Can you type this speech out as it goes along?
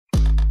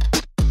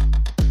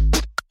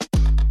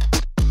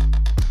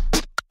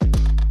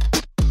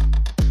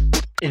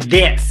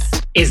This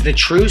is the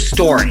true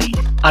story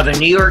of a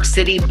New York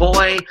City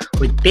boy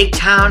with big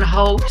town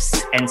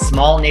hopes and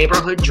small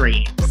neighborhood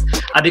dreams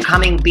of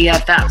becoming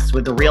BFFs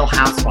with the Real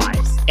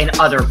Housewives and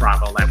other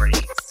Bravo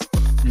celebrities.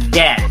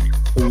 Then,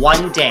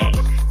 one day,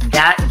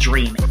 that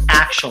dream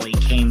actually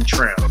came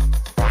true.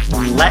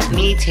 Let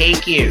me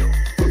take you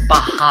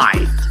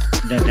behind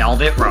the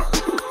velvet rope.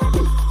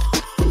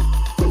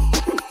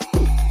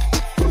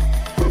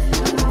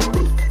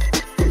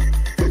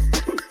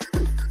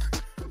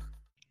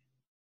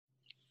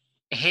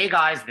 Hey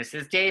guys, this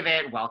is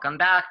David. Welcome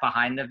back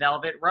behind the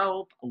velvet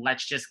rope.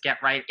 Let's just get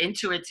right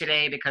into it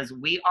today because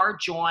we are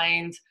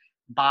joined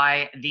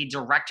by the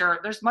director.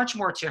 There's much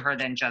more to her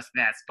than just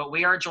this, but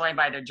we are joined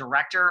by the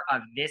director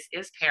of This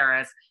Is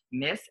Paris,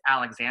 Miss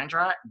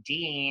Alexandra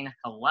Dean.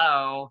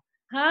 Hello.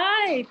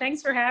 Hi,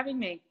 thanks for having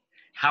me.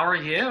 How are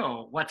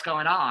you? What's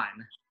going on?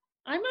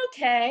 I'm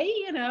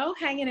okay,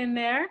 hanging in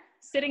there,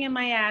 sitting in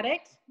my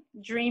attic,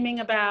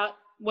 dreaming about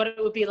what it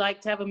would be like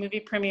to have a movie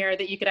premiere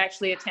that you could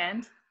actually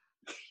attend.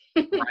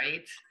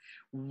 Right?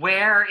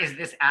 Where is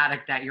this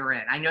attic that you're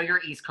in? I know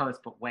you're East Coast,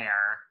 but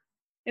where?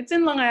 It's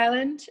in Long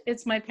Island.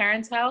 It's my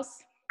parents'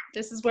 house.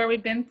 This is where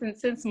we've been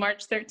since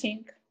March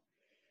 13th.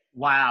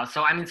 Wow.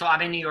 So I'm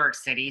in New York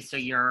City, so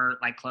you're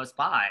like close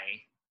by.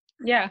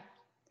 Yeah.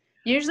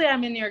 Usually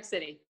I'm in New York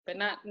City, but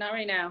not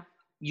right now.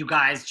 You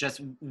guys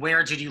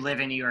where did you live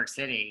in New York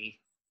City?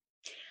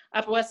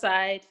 Upper West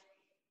Side,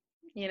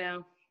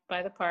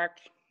 by the park.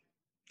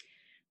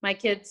 My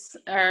kids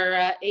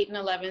are 8 and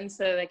 11,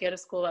 so they go to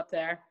school up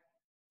there,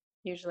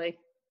 usually.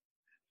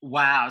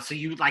 Wow. So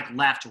you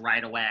left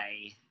right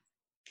away.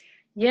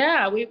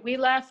 Yeah, we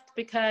left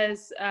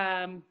because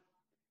I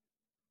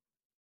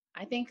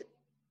think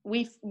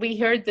we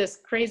heard this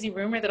crazy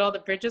rumor that all the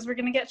bridges were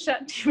going to get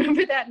shut. Do you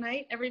remember that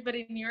night?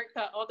 Everybody in New York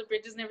thought all the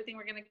bridges and everything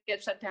were going to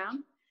get shut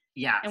down.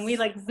 Yeah. And we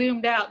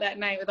zoomed out that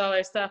night with all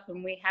our stuff,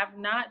 and we have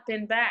not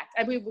been back.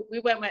 We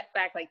went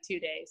back 2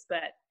 days,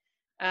 but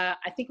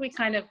I think we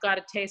kind of got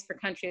a taste for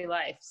country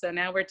life. So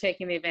now we're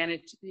taking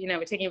advantage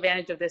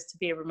of this to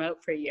be a remote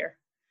for a year.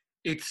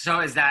 Is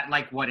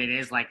that what it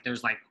is?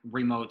 There's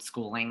remote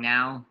schooling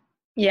now?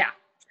 Yeah,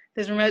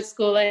 there's remote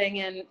schooling.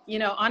 And,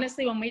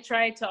 honestly, when we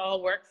try to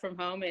all work from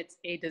home, it's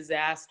a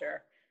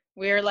disaster.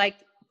 We're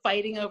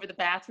fighting over the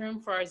bathroom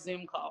for our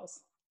Zoom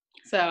calls.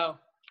 So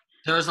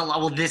there's a lot.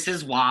 Well, this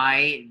is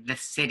why the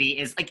city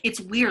is it's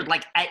weird.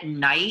 At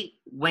night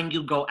when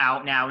you go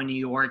out now in New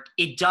York,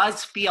 it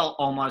does feel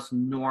almost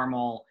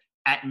normal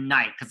at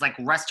night because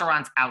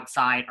restaurants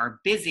outside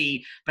are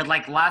busy. But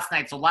last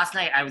night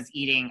I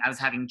was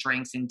having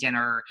drinks and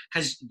dinner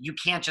because you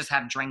can't just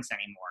have drinks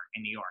anymore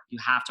in New York. You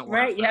have to order.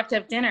 Right. Food. You have to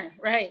have dinner.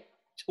 Right.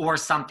 Or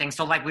something.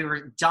 So we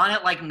were done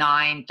at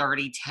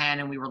 9:30, 10,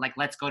 and we were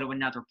let's go to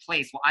another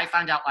place. Well, I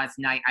found out last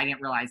night, I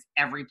didn't realize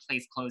every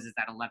place closes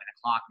at 11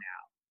 o'clock now.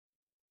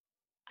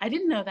 I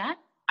didn't know that.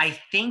 I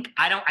think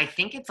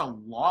it's a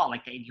law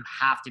that you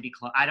have to be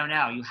close. I don't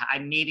know.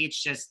 Maybe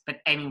it's just, but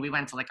I mean, we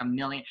went to a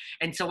million.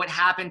 And so what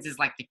happens is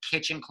the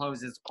kitchen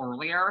closes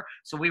earlier.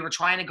 So we were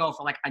trying to go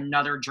for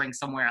another drink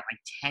somewhere at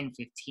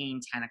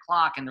 10:15, 10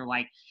 o'clock. And they're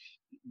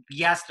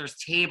yes, there's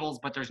tables,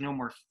 but there's no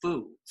more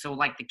food. So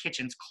the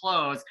kitchen's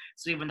closed.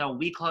 So even though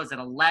we close at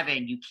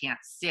 11, you can't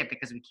sit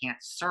because we can't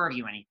serve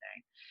you anything.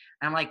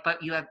 And I'm but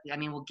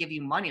we'll give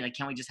you money.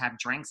 Can't we just have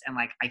drinks? And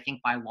I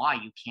think by law,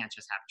 you can't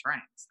just have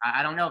drinks.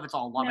 I don't know if it's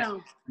all law, but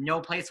no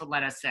place would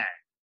let us sit.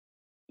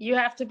 You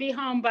have to be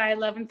home by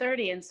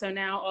 11:30. And so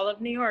now all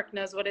of New York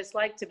knows what it's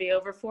like to be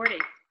over 40.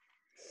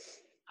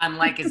 I'm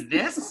is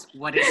this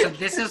what is, so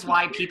this is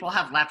why people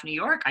have left New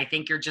York? I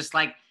think you're just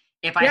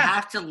if I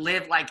have to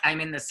live I'm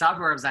in the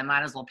suburbs, I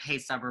might as well pay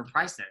suburb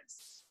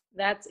prices.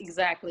 That's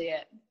exactly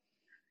it.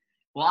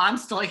 Well, I'm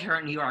still here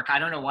in New York. I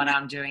don't know what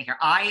I'm doing here.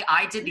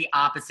 I did the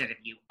opposite of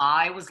you.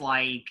 I was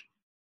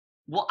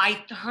well,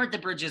 I heard the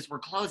bridges were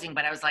closing,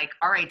 but I was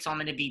all right, so I'm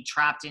going to be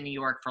trapped in New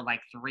York for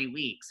 3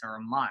 weeks or a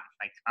month.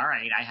 All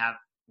right,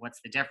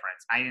 what's the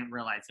difference? I didn't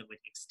realize it would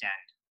extend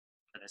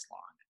for this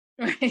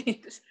long.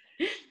 Right.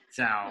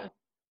 So.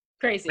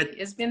 Crazy.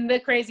 It's been the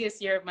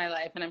craziest year of my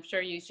life, and I'm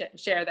sure you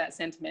share that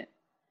sentiment.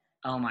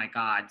 Oh my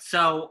God.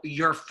 So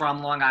you're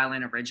from Long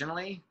Island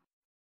originally?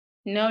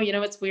 No,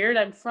 it's weird.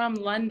 I'm from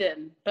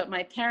London, but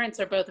my parents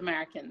are both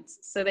Americans.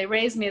 So they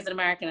raised me as an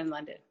American in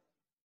London.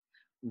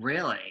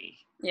 Really?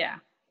 Yeah.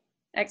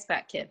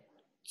 Expat kid.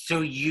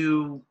 So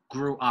you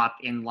grew up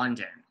in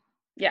London?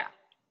 Yeah,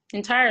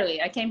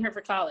 entirely. I came here for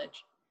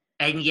college.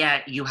 And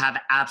yet you have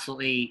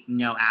absolutely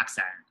no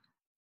accent.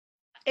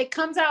 It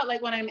comes out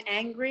when I'm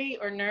angry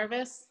or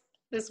nervous.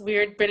 This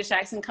weird British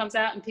accent comes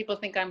out and people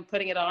think I'm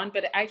putting it on,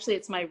 but actually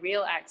it's my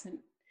real accent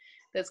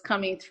that's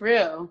coming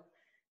through.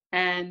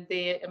 And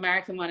the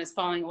American one is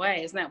falling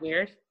away. Isn't that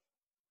weird?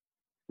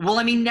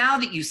 Well, now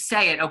that you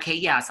say it, okay,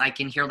 yes, I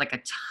can hear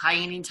a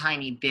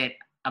tiny bit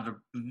of a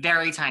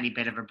very tiny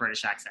bit of a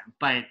British accent,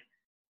 but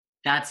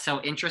that's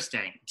so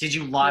interesting. Did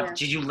you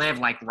live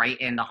right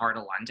in the heart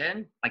of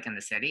London, in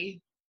the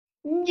city?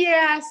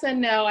 Yes and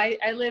no.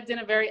 I lived in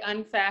a very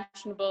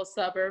unfashionable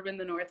suburb in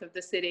the north of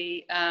the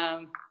city.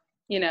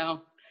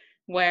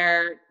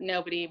 where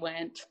nobody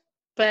went.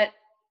 But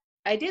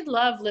I did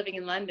love living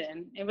in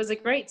London. It was a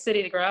great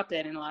city to grow up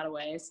in a lot of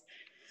ways,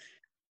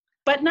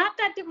 but not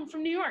that different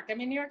from New York. I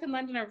mean, New York and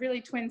London are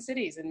really twin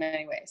cities in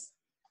many ways.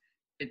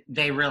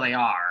 They really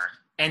are.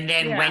 And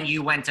then Yeah. when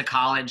you went to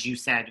college, you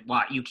said,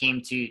 what, you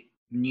came to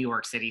New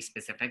York City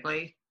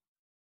specifically?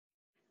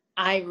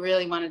 I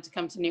really wanted to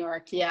come to New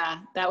York. Yeah,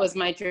 that was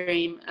my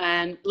dream.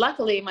 And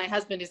luckily, my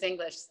husband is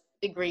English,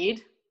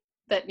 agreed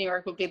that New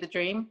York would be the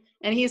dream.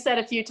 And he said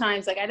a few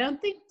times, like, I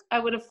don't think I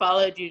would have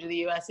followed you to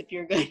the US if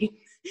you're going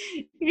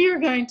if you were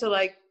going to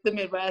like the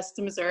Midwest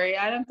to Missouri.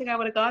 I don't think I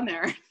would have gone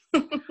there.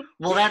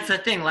 Well, that's the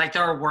thing. Like,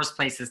 there are worse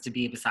places to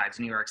be besides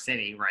New York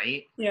City,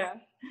 right? Yeah.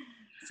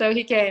 So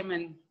he came,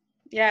 and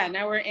yeah,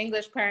 now we're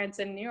English parents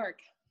in New York.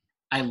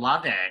 I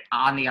love it.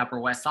 On the Upper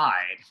West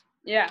Side.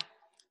 Yeah.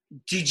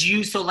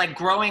 So like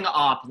growing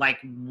up, like,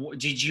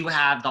 did you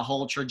have the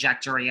whole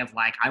trajectory of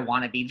like, I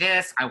want to be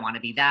this, I want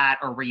to be that?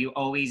 Or were you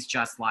always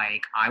just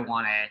like, I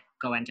want to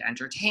go into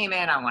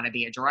entertainment, I want to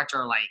be a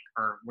director, like,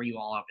 or were you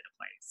all over the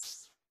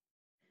place?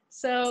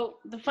 So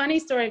the funny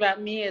story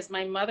about me is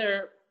my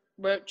mother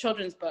wrote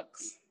children's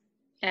books.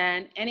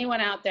 And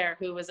anyone out there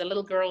who was a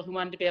little girl who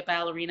wanted to be a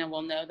ballerina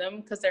will know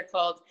them because they're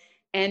called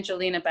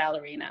Angelina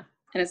Ballerina.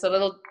 And it's a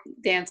little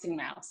dancing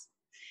mouse.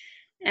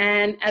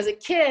 And as a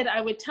kid, I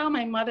would tell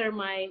my mother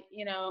my,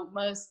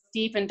 most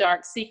deep and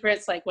dark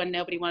secrets, like when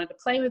nobody wanted to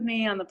play with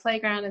me on the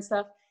playground and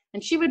stuff.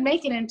 And she would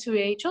make it into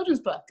a children's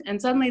book.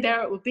 And suddenly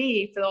there it would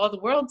be for all the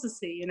world to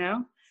see,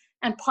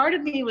 And part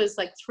of me was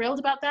like thrilled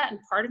about that. And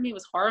part of me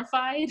was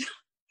horrified.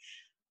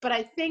 But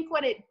I think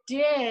what it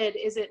did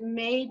is it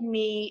made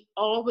me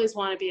always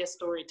want to be a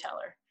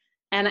storyteller.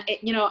 And,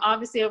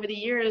 obviously over the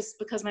years,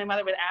 because my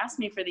mother would ask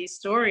me for these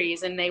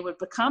stories and they would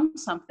become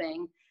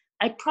something,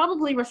 I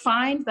probably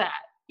refined that,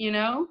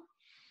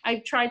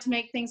 I tried to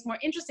make things more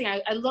interesting.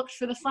 I looked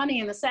for the funny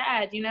and the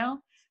sad,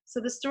 So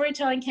the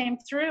storytelling came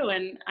through,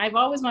 and I've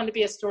always wanted to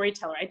be a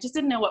storyteller. I just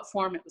didn't know what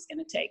form it was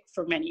going to take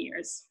for many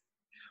years.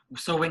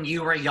 So when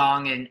you were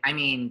young, and I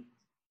mean,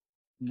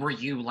 were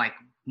you like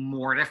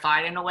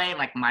mortified in a way?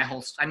 Like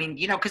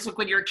because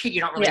when you're a kid,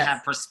 you don't really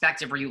have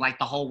perspective where you like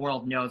the whole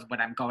world knows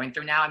what I'm going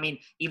through now. I mean,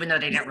 even though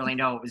they didn't really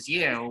know it was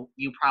you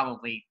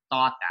probably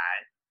thought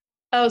that.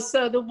 Oh,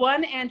 so the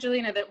one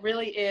Angelina that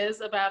really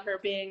is about her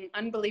being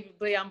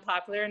unbelievably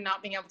unpopular and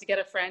not being able to get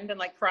a friend and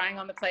like crying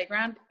on the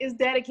playground is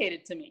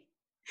dedicated to me.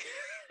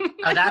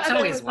 Oh, that's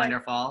always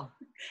wonderful.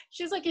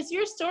 She's like, it's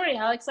your story,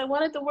 Alex. I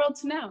wanted the world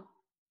to know.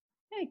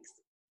 Thanks.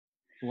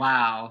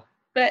 Wow.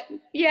 But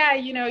yeah,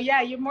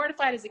 you're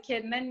mortified as a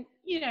kid. And then,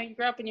 you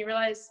grow up and you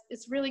realize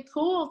it's really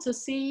cool to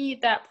see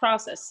that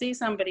process, see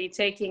somebody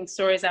taking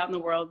stories out in the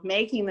world,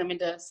 making them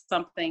into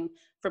something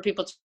for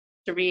people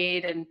to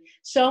read. And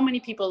so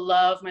many people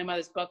love my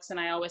mother's books, and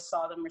I always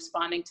saw them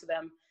responding to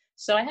them.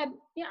 So I had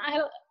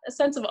a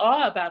sense of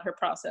awe about her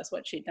process,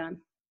 what she'd done.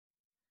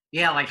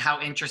 Yeah, like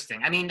how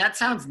interesting. I mean, that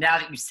sounds, now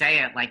that you say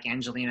it, like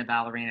Angelina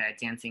Ballerina,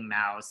 Dancing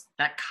Mouse,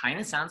 that kind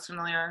of sounds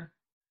familiar.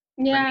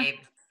 Yeah.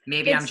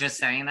 Maybe I'm just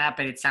saying that,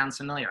 but it sounds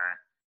familiar.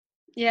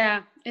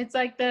 Yeah, it's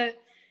like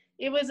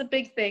it was a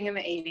big thing in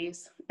the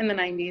 80s, in the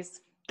 90s.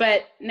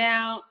 But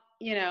now,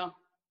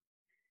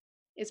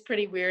 it's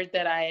pretty weird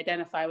that I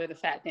identify with a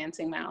fat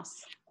dancing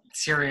mouse.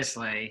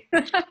 Seriously.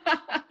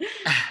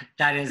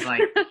 That is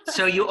like,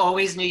 so you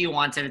always knew you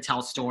wanted to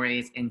tell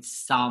stories in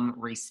some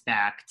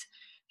respect.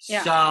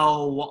 Yeah.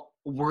 So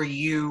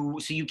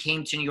you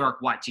came to New York,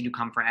 what? Did you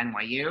come for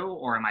NYU,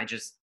 or am I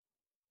just...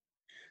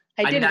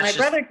 I didn't. My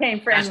brother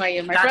came for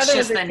NYU. My brother was a kid. That's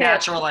just the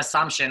natural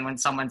assumption when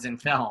someone's in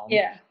film.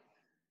 Yeah.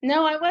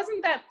 No, I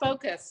wasn't that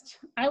focused.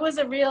 I was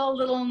a real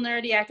little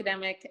nerdy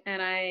academic,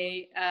 and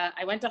I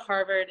went to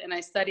Harvard and I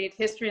studied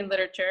history and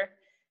literature,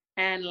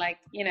 and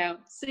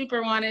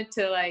super wanted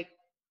to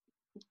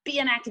be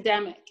an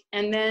academic.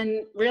 And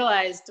then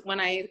realized when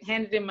I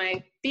handed in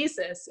my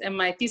thesis, and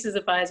my thesis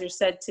advisor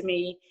said to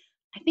me,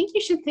 I think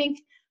you should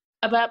think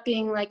about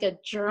being like a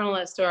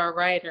journalist or a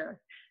writer,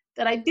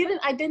 that I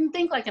didn't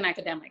think like an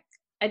academic.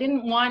 I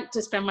didn't want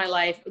to spend my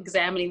life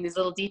examining these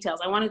little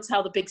details. I wanted to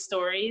tell the big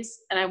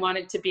stories, and I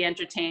wanted to be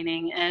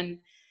entertaining. And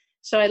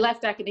so I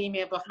left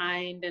academia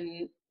behind,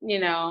 and,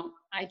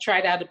 I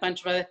tried out a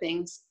bunch of other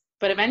things.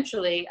 But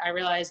eventually I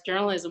realized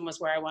journalism was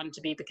where I wanted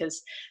to be,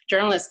 because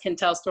journalists can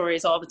tell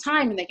stories all the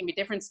time, and they can be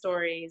different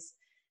stories.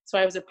 So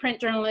I was a print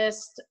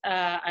journalist.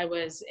 I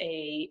was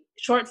a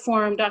short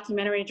form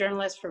documentary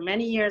journalist for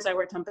many years. I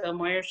worked on Bill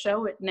Moyer's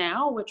show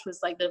Now, which was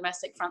like the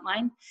domestic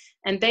frontline.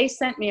 And they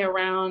sent me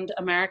around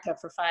America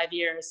for 5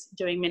 years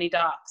doing mini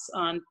docs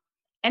on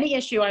any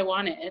issue I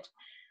wanted.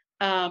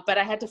 But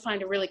I had to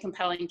find a really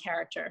compelling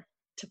character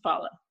to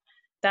follow.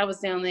 That was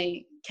the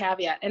only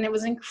caveat. And it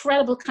was an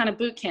incredible kind of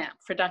boot camp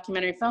for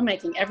documentary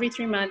filmmaking. Every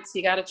 3 months,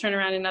 you got to turn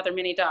around another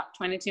mini doc,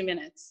 22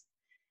 minutes.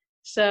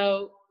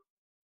 So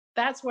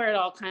that's where it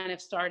all kind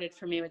of started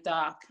for me with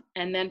doc.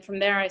 And then from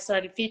there, I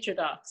started feature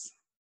docs.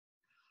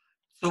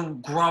 So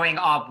growing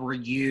up, were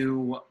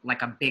you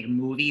like a big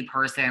movie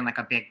person, like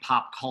a big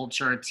pop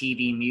culture,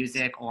 TV,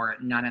 music, or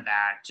none of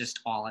that, just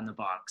all in the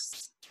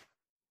books?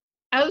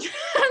 I was,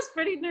 I was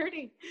pretty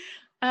nerdy.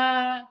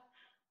 I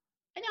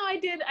know I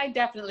did. I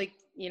definitely,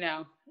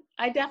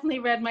 I definitely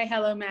read my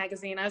Hello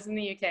magazine. I was in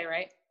the UK,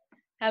 right?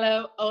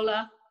 Hello,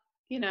 Ola.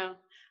 You know,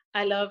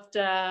 I loved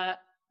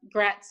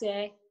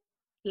Grazie.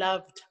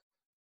 Loved,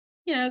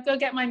 go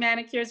get my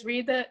manicures,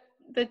 read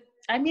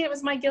I mean, it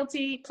was my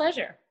guilty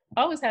pleasure.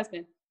 Always has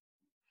been.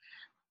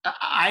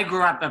 I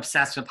grew up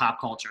obsessed with pop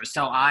culture,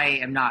 so I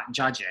am not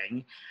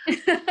judging.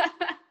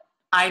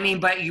 I mean,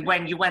 but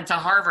when you went to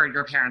Harvard,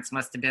 your parents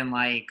must have been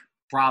like,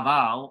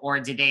 bravo, or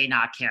did they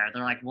not care?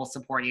 They're like, we'll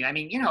support you. I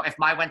mean, if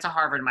I went to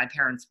Harvard, my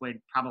parents would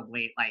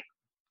probably like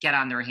get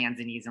on their hands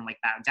and knees and like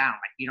bow down.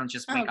 Like, you don't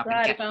just wake up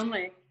and if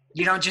only.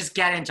 You don't just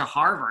get into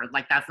Harvard.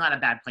 Like, that's not a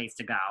bad place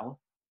to go.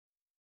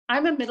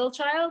 I'm a middle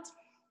child,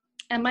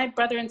 and my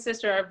brother and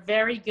sister are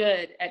very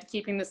good at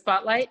keeping the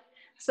spotlight.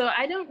 So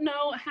I don't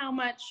know how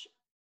much,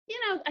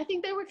 I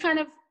think they were kind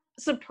of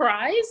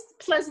surprised,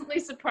 pleasantly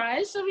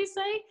surprised, shall we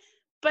say,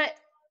 but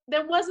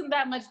there wasn't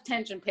that much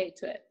attention paid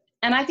to it.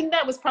 And I think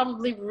that was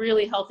probably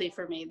really healthy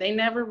for me. They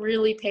never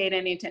really paid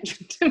any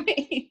attention to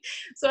me.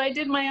 So I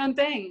did my own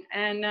thing.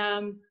 And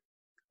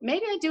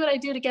maybe I do what I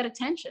do to get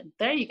attention.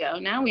 There you go.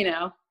 Now we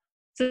know.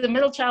 It's the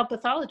middle child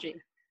pathology.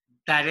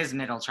 That is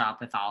middle child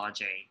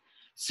pathology.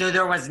 So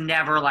there was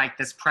never like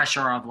this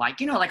pressure of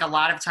like, like a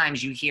lot of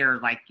times you hear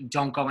like,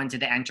 don't go into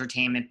the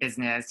entertainment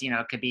business,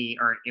 it could be,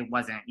 or it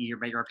wasn't your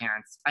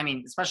parents. I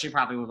mean, especially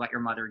probably with what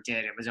your mother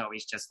did, it was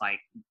always just like,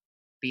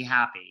 be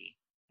happy.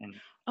 And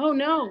oh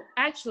no,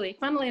 actually,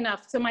 funnily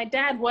enough, so my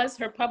dad was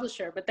her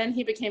publisher, but then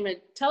he became a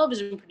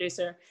television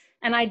producer.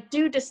 And I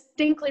do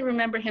distinctly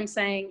remember him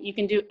saying, you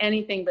can do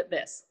anything but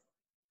this.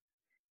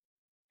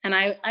 And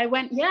I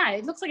went, yeah,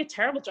 it looks like a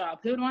terrible job.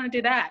 Who would want to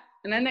do that?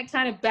 And then it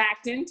kind of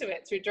backed into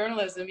it through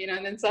journalism,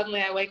 and then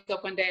suddenly I wake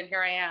up one day and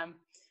here I am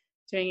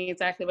doing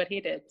exactly what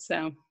he did.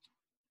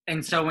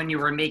 And so when you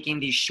were making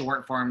these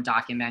short form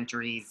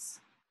documentaries,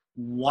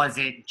 was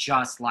it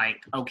just like,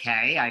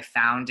 okay, I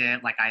found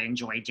it, like I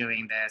enjoy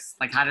doing this?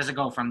 Like, how does it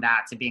go from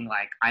that to being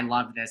like, I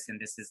love this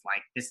and this is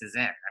it.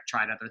 I've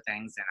tried other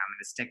things and I'm going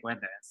to stick with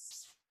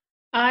this.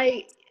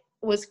 I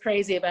was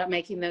crazy about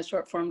making those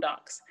short form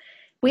docs.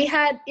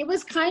 It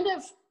was kind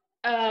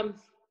of,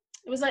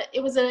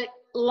 it was a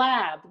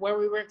lab where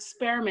we were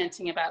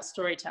experimenting about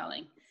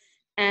storytelling.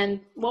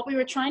 And what we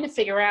were trying to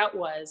figure out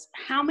was,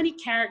 how many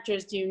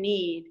characters do you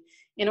need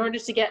in order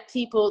to get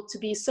people to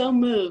be so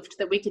moved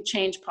that we could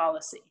change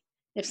policy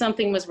if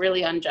something was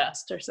really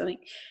unjust or something?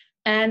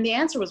 And the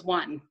answer was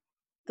one.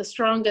 The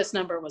strongest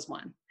number was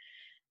one.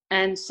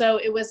 And so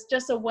it was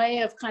just a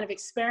way of kind of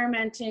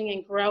experimenting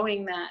and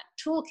growing that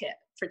toolkit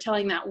for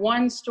telling that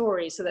one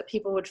story so that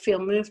people would feel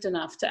moved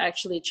enough to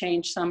actually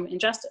change some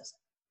injustice.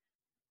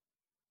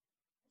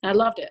 I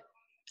loved it.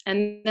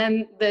 And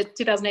then the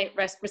 2008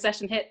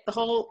 recession hit, the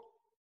whole,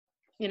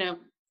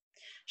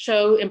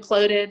 show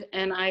imploded,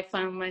 and I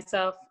found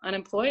myself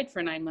unemployed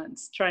for 9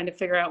 months trying to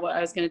figure out what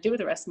I was going to do with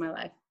the rest of my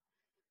life.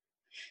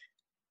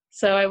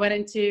 So I went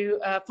into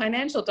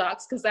financial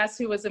docs, because that's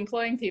who was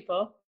employing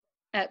people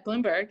at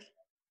Bloomberg,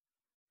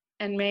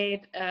 and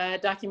made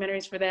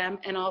documentaries for them,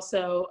 and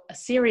also a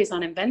series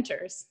on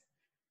inventors.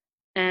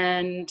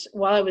 And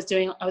while I was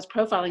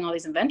profiling all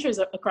these inventors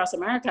across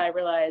America, I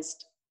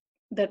realized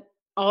that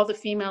all the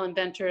female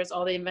inventors,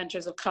 all the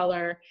inventors of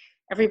color,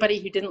 everybody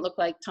who didn't look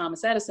like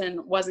Thomas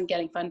Edison wasn't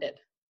getting funded.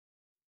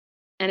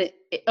 And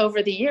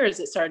over the years,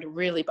 it started to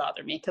really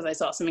bother me, because I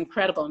saw some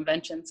incredible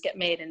inventions get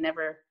made and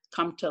never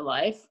come to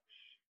life.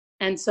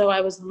 And so I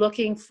was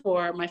looking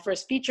for my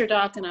first feature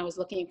doc, and I was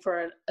looking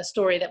for a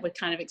story that would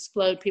kind of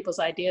explode people's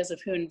ideas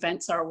of who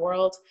invents our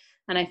world.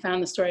 And I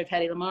found the story of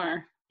Hedy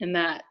Lamarr, and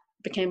that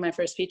became my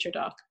first feature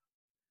doc.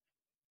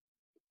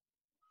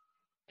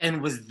 And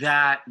was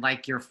that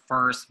like your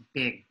first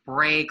big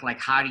break? Like,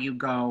 how do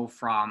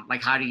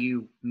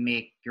you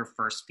make your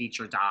first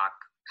feature doc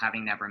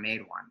having never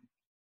made one?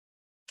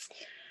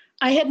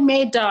 I had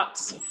made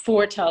docs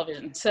for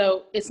television.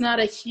 So it's not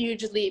a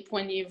huge leap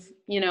when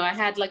I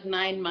had like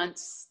 9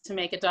 months to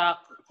make a doc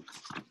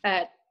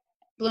at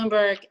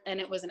Bloomberg, and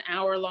it was an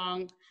hour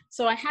long.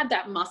 So I had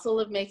that muscle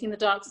of making the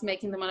docs,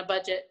 making them on a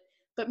budget.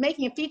 But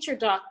making a feature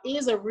doc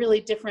is a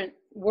really different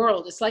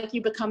world. It's like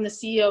you become the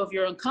CEO of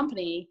your own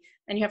company,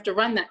 and you have to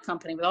run that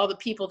company with all the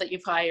people that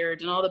you've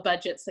hired and all the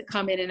budgets that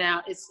come in and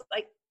out. It's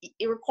like,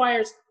 it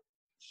requires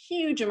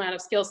huge amount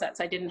of skill sets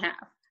I didn't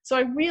have. So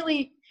I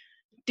really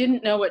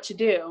didn't know what to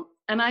do.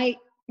 And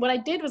what I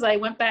did was I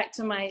went back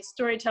to my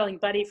storytelling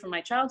buddy from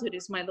my childhood,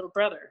 who's my little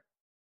brother,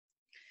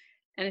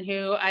 and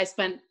who I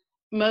spent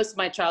most of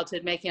my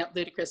childhood making up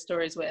ludicrous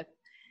stories with.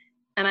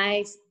 And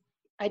I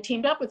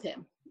teamed up with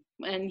him,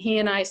 and he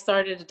and I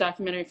started a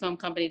documentary film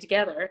company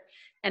together.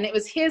 And it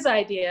was his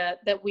idea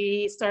that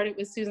we started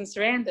with Susan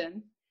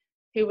Sarandon,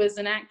 who was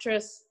an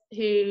actress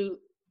who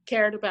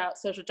cared about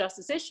social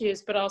justice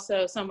issues, but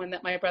also someone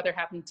that my brother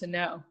happened to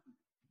know.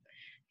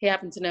 He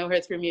happened to know her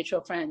through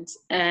mutual friends.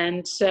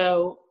 And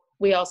so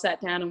we all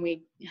sat down and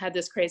we had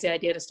this crazy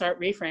idea to start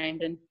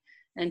Reframed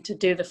and to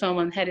do the film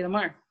on Hedy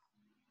Lamarr.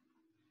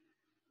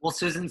 Well,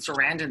 Susan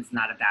Sarandon's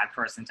not a bad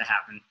person to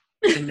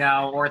have to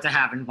know or to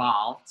have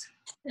involved.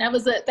 That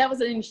was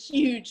a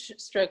huge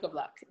stroke of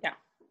luck. Yeah.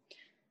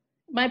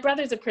 My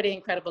brother's a pretty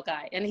incredible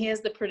guy, and he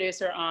is the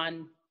producer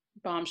on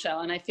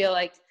Bombshell. And I feel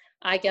like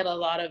I get a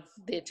lot of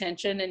the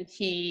attention, and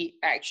he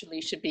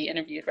actually should be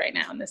interviewed right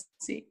now in this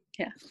seat.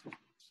 Yeah.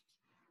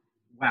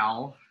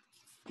 Well,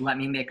 let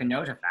me make a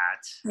note of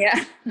that.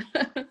 Yeah.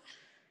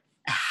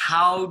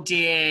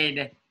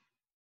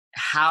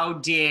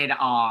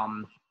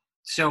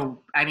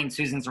 So I mean,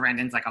 Susan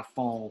Sarandon's like a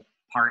full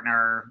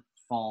partner,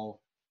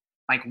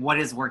 like, what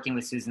is working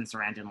with Susan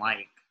Sarandon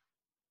like?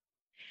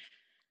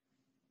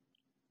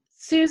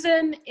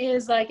 Susan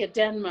is like a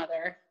den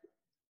mother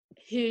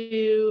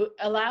who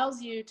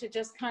allows you to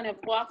just kind of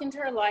walk into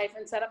her life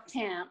and set up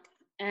camp.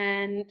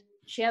 And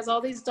she has all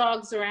these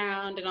dogs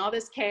around and all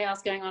this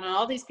chaos going on and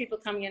all these people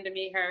coming in to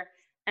meet her.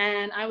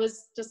 And I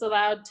was just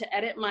allowed to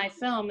edit my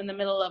film in the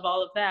middle of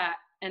all of that.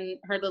 And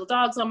her little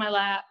dog's on my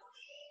lap,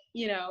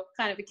 you know,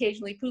 kind of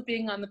occasionally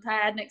pooping on the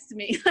pad next to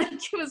me. Like,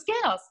 it was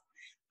chaos.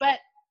 But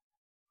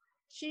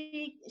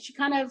she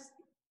kind of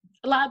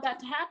allowed that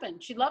to happen.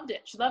 She loved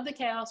it. She loved the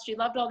chaos. She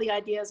loved all the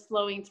ideas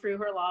flowing through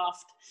her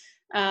loft.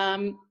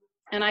 And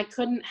I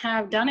couldn't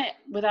have done it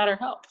without her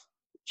help.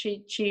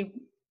 She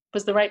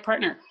was the right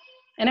partner.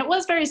 And it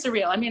was very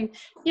surreal. I mean,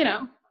 you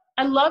know,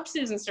 I loved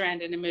Susan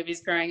Sarandon in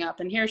movies growing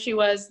up. And here she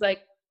was,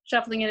 like,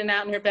 shuffling in and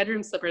out in her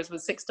bedroom slippers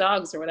with 6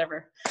 dogs or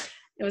whatever.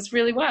 It was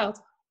really wild.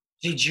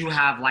 Did you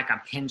have like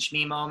a pinch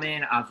me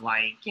moment of,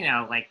 like, you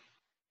know, like,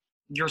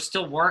 you're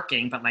still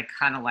working, but like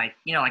kind of like,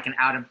 you know, like an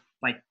out of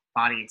like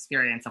body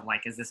experience of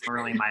like, is this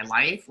really my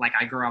life? Like,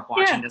 I grew up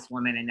watching this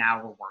woman and now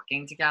we're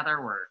working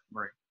together.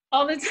 We're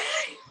all the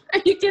time.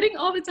 Are you kidding?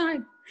 All the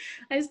time.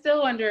 I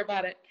still wonder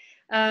about it.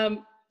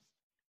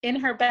 In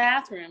her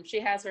bathroom,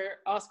 she has her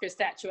Oscar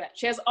statuette.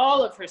 She has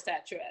all of her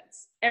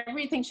statuettes.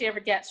 Everything she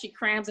ever gets, she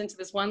crams into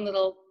this one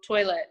little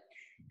toilet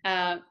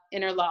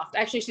in her loft.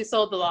 Actually, she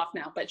sold the loft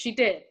now, but she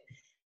did.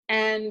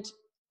 And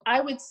I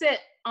would sit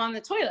on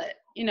the toilet,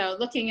 you know,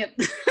 looking at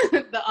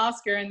the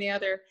Oscar and the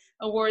other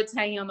awards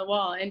hanging on the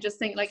wall and just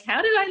think, like,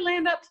 how did I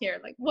land up here?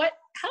 Like,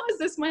 how is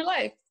this my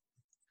life?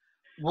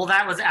 Well,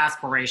 that was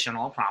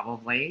aspirational,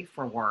 probably,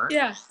 for work.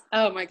 Yeah.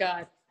 Oh my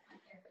God.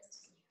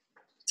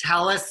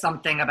 Tell us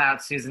something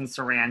about Susan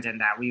Sarandon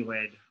that we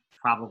would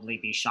probably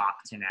be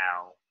shocked to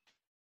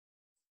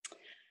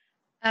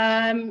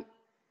know.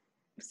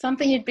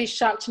 Something you'd be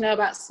shocked to know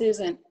about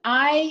Susan.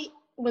 I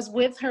was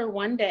with her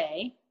one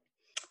day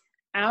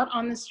out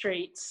on the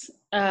streets.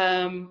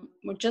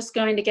 We're just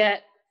going to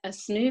get a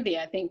smoothie,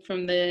 I think,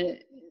 from the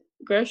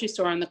grocery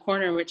store on the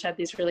corner, which had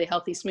these really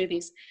healthy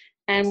smoothies.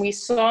 And we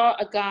saw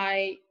a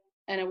guy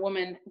and a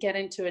woman get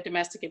into a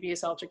domestic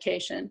abuse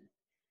altercation.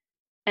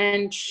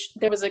 And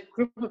there was a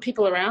group of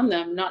people around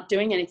them not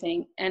doing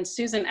anything. And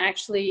Susan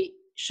actually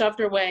shoved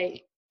her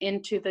way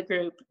into the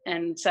group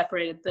and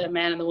separated the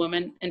man and the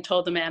woman and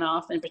told the man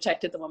off and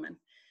protected the woman.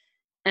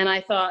 And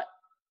I thought,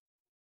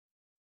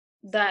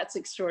 that's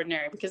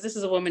extraordinary, because this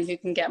is a woman who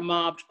can get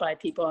mobbed by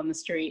people on the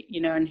street,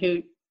 you know, and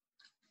who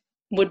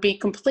would be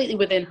completely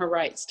within her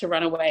rights to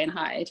run away and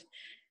hide.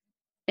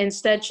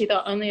 Instead, she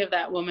thought only of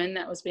that woman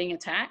that was being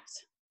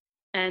attacked.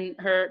 And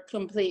her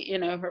complete, you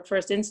know, her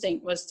first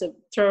instinct was to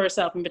throw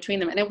herself in between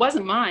them. And it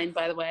wasn't mine,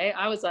 by the way.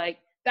 I was like,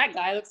 that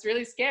guy looks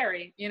really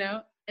scary, you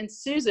know? And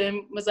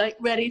Susan was like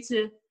ready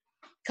to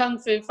kung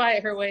fu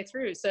fight her way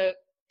through. So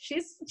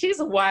she's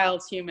a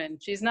wild human.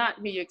 She's not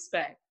who you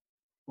expect.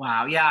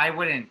 Wow. Yeah, I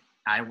wouldn't,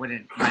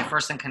 my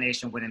first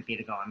inclination wouldn't be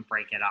to go and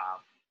break it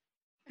up.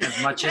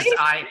 As much as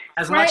I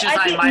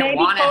might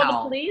want to help.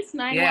 Call the police,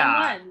 911.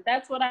 Yeah.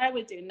 That's what I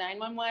would do.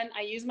 911,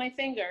 I use my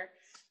finger,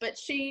 but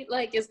she,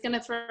 like, is going to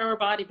throw her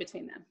body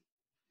between them.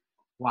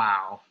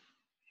 Wow.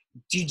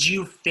 Did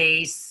you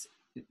face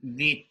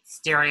the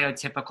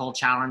stereotypical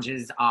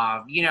challenges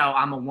of, you know,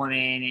 I'm a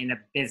woman in a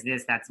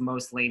business that's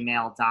mostly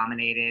male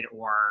dominated,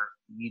 or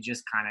you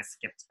just kind of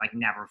skipped, like,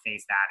 never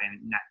faced that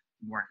and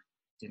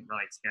didn't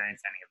really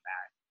experience any of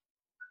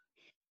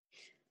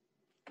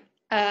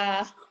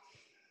that?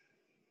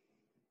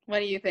 What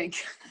do you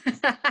think?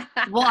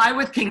 Well, I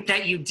would think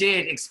that you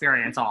did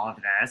experience all of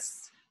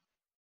this.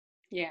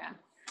 Yeah,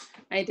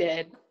 I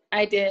did.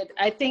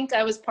 I think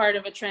I was part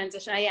of a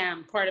transition. I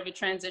am part of a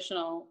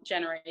transitional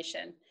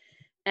generation.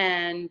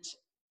 And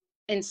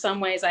in some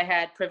ways I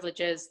had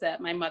privileges that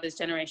my mother's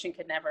generation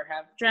could never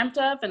have dreamt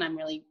of. And I'm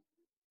really,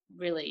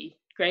 really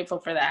grateful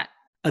for that.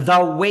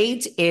 The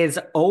wait is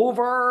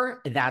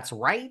over. That's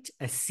right.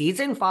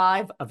 Season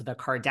 5 of The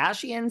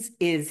Kardashians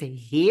is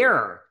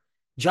here.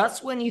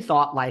 Just when you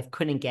thought life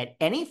couldn't get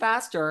any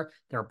faster,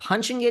 they're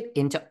punching it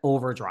into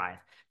overdrive.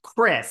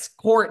 Kris,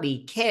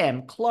 Kourtney,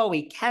 Kim,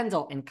 Khloe,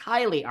 Kendall, and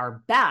Kylie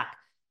are back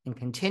and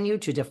continue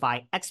to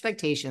defy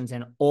expectations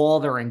in all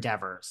their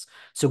endeavors.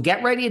 So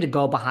get ready to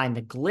go behind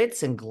the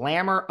glitz and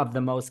glamour of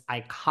the most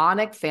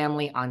iconic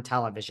family on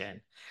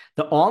television.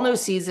 The all-new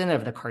season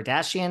of The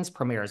Kardashians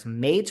premieres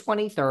May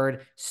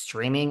 23rd,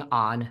 streaming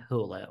on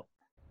Hulu.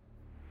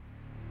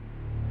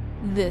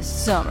 This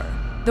summer,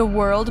 the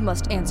world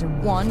must answer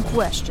one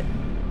question.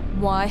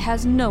 Why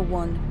has no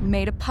one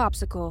made a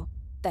popsicle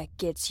that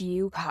gets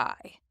you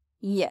high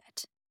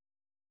yet?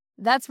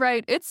 That's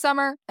right, it's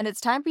summer, and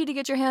it's time for you to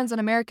get your hands on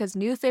America's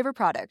new favorite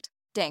product,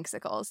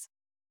 Danksicles.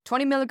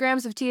 20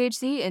 milligrams of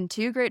THC in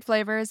 2 great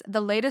flavors,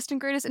 the latest and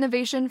greatest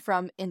innovation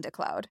from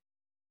IndaCloud.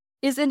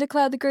 Is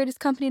IndaCloud the greatest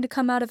company to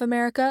come out of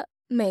America?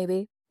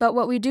 Maybe. But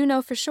what we do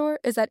know for sure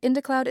is that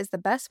IndaCloud is the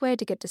best way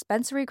to get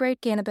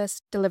dispensary-grade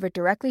cannabis delivered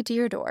directly to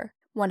your door,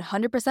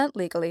 100%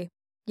 legally.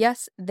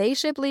 Yes, they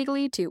ship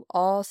legally to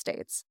all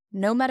states.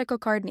 No medical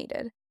card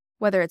needed.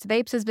 Whether it's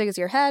vapes as big as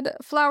your head,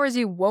 flowers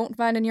you won't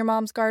find in your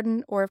mom's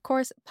garden, or of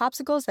course,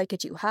 popsicles that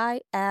get you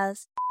high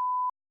as...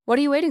 What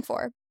are you waiting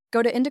for?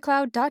 Go to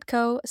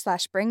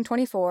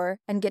indacloud.co/spring24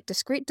 and get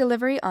discreet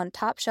delivery on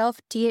top-shelf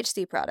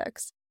THC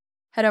products.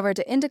 Head over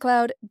to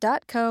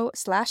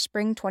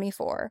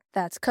indacloud.co/spring24.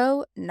 That's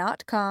co,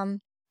 not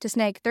com, to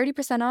snag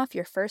 30% off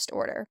your first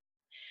order.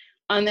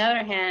 On the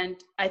other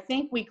hand, I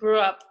think we grew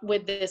up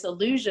with this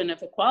illusion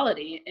of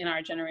equality in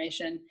our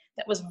generation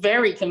that was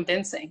very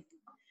convincing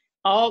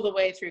all the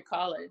way through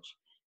college.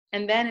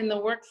 And then in the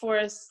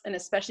workforce, and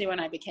especially when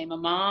I became a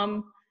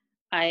mom,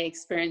 I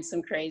experienced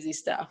some crazy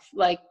stuff,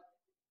 like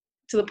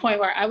to the point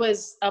where I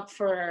was up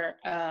for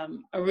a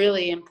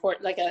really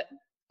important, like a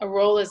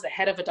role as the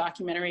head of a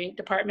documentary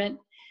department.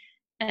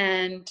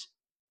 And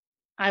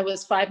I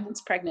was 5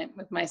 months pregnant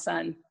with my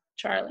son,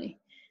 Charlie.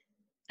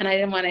 And I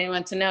didn't want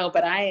anyone to know,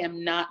 but I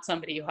am not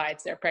somebody who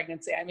hides their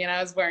pregnancy. I mean,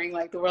 I was wearing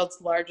like the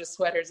world's largest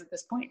sweaters at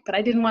this point, but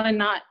I didn't want to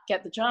not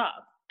get the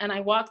job. And I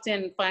walked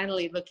in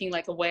finally looking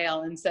like a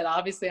whale and said,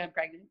 obviously I'm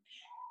pregnant.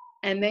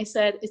 And they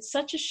said, it's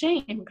such a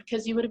shame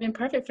because you would have been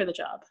perfect for the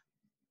job.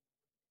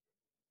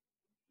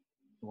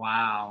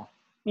 Wow.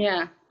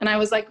 Yeah. And I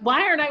was like,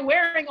 why aren't I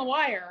wearing a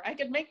wire? I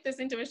could make this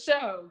into a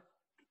show.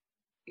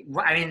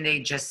 I mean,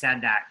 they just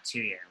said that to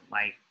you.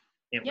 Like,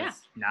 it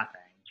was nothing.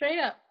 Straight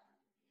up.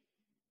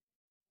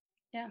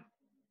 Yeah.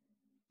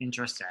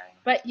 Interesting.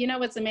 But you know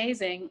what's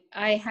amazing?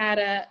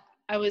 I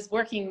was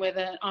working with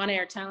an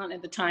on-air talent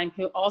at the time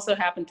who also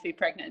happened to be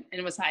pregnant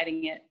and was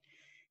hiding it.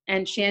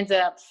 And she ended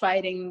up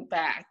fighting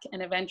back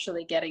and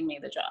eventually getting me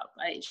the job.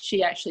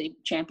 She actually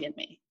championed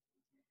me.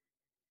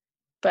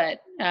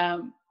 But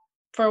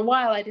for a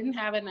while I didn't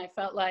have it, and I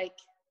felt like,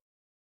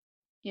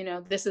 you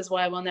know, this is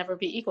why we'll never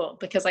be equal,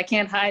 because I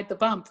can't hide the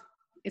bump.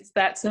 It's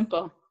that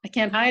simple. I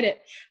can't hide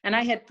it. And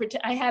I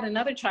had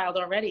another child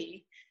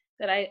already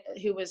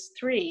who was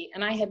 3,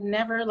 and I had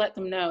never let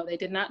them know. They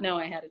did not know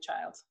I had a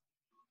child.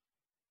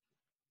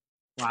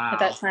 Wow. At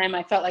that time,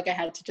 I felt like I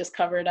had to just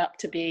cover it up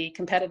to be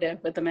competitive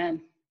with the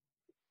men.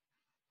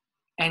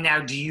 And now,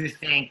 do you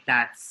think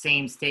that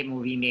same statement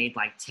will be made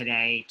like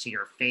today to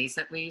your face,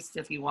 at least,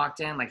 if you walked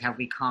in? Like, have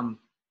we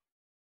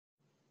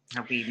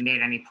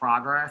made any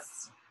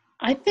progress?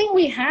 I think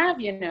we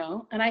have, you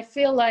know, and I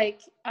feel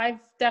like I've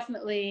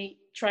definitely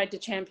tried to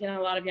champion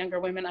a lot of younger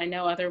women. I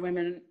know other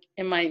women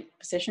in my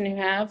position who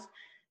have.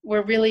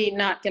 We're really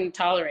not going to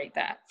tolerate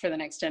that for the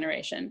next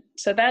generation.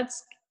 So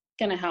that's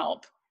going to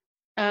help.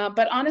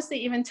 But honestly,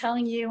 even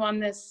telling you on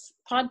this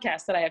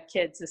podcast that I have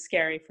kids is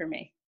scary for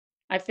me.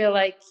 I feel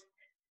like,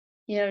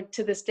 you know,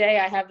 to this day,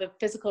 I have the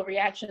physical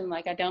reaction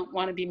like I don't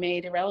want to be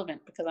made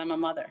irrelevant because I'm a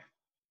mother.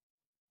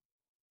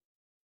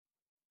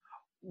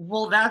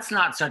 Well, that's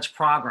not such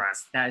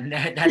progress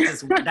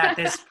that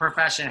this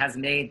profession has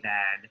made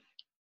then.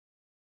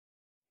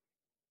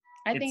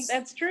 I think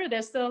that's true.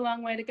 There's still a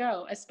long way to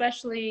go,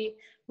 especially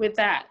with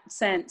that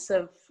sense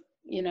of,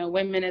 you know,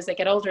 women as they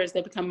get older, as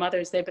they become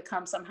mothers, they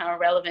become somehow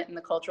irrelevant in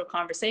the cultural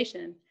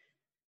conversation.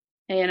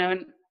 And, you know,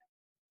 and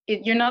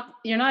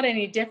you're not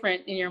any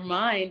different in your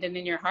mind and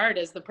in your heart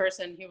as the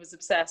person who was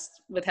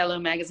obsessed with Hello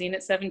Magazine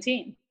at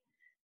 17.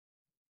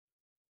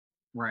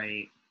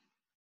 Right.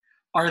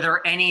 Are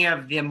there any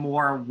of the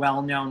more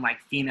well-known,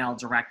 like, female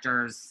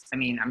directors? I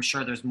mean, I'm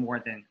sure there's more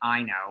than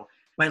I know,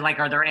 but like,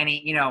 are there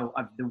any, you know,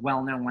 of the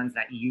well-known ones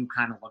that you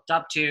kind of looked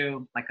up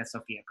to, like a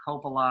Sofia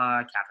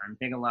Coppola, Catherine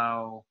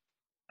Bigelow?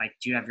 Like,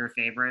 do you have your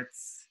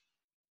favorites?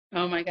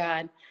 Oh my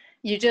God.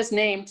 You just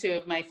named 2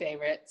 of my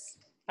favorites,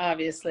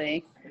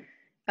 obviously.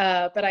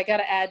 But I got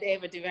to add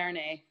Ava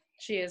DuVernay.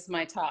 She is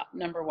my top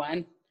number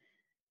 1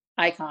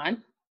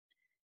 icon.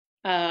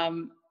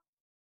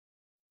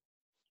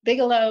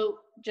 Bigelow,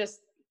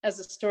 just as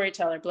a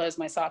storyteller, blows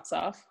my socks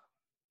off.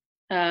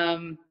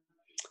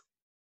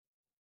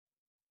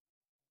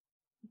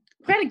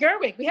 Greta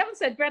Gerwig. We haven't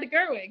said Greta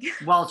Gerwig.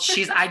 Well,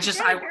 she's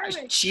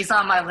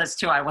on my list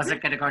too. I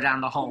wasn't going to go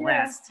down the whole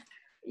list.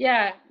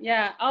 Yeah,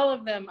 all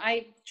of them.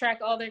 I track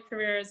all their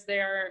careers.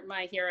 They're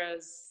my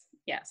heroes.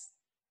 Yes.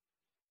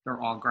 They're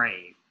all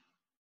great.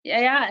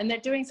 Yeah, and they're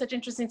doing such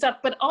interesting stuff.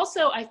 But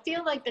also, I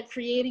feel like they're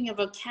creating a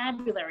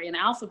vocabulary, an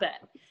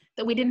alphabet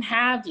that we didn't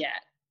have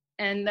yet.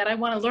 and that I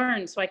want to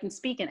learn so I can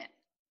speak in it,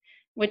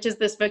 which is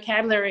this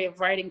vocabulary of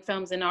writing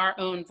films in our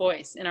own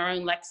voice, in our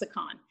own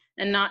lexicon.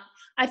 And not,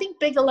 I think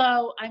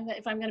Bigelow,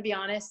 if I'm going to be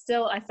honest,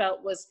 still I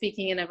felt was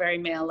speaking in a very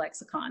male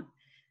lexicon.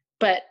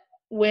 But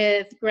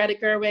with Greta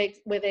Gerwig,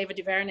 with Ava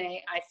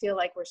DuVernay, I feel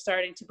like we're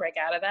starting to break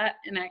out of that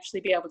and actually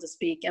be able to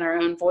speak in our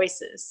own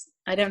voices.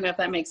 I don't know if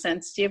that makes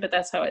sense to you, but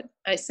that's how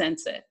I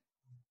sense it.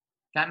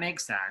 That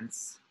makes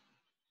sense.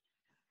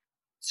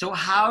 So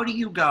how do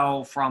you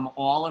go from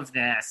all of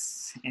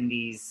this and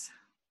these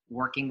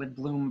working with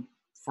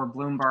for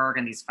Bloomberg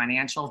and these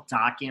financial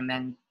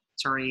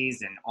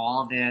documentaries and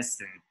all this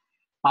and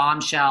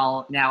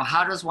Bombshell? Now,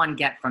 how does one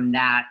get from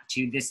that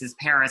to This Is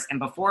Paris? And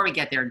before we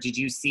get there, did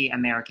you see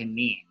American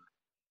Meme?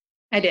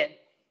 I did.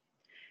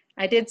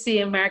 I did see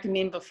American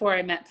Meme before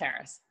I met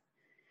Paris.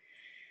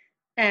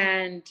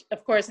 And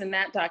of course, in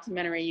that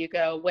documentary, you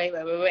go, wait.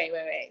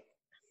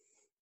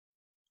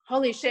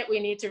 Holy shit,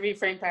 we need to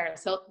reframe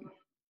Paris Hilton.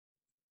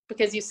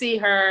 Because you see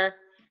her,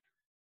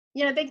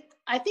 you know,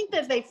 I think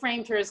that they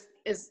framed her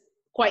as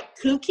quite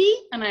kooky,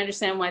 and I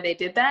understand why they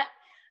did that.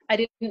 I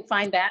didn't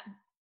find that,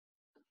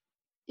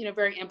 you know,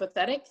 very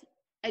empathetic.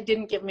 It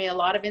didn't give me a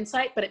lot of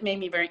insight, but it made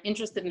me very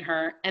interested in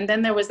her. And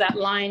then there was that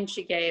line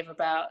she gave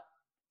about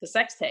the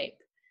sex tape,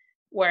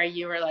 where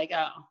you were like,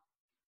 oh,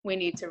 we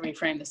need to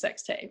reframe the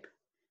sex tape.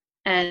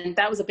 And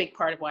that was a big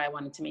part of why I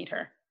wanted to meet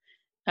her.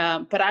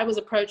 But I was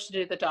approached to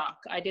do the doc.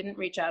 I didn't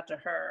reach out to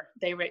her.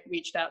 They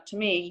reached out to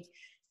me.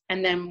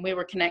 And then we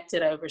were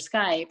connected over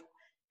Skype.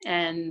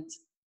 And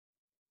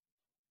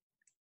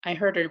I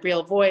heard her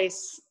real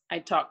voice. I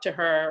talked to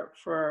her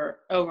for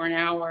over an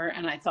hour.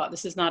 And I thought,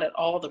 this is not at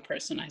all the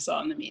person I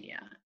saw in the media.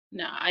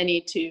 No, I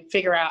need to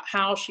figure out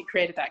how she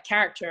created that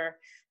character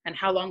and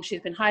how long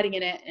she's been hiding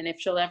in it. And if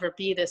she'll ever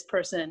be this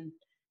person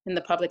in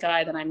the public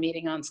eye that I'm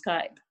meeting on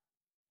Skype.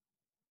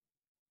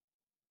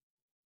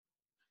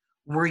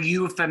 Were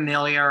you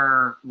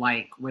familiar,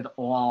 like, with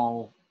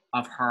all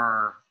of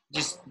her,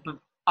 just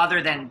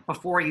other than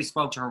before you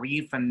spoke to her, were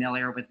you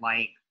familiar with,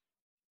 like,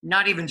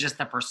 not even just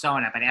the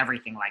persona, but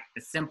everything, like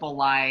The Simple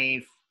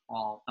Life,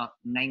 all the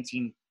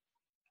 19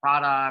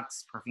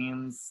 products,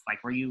 perfumes,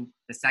 like, were you,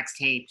 the sex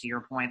tape, to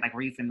your point, like,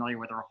 were you familiar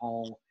with her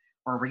whole,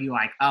 or were you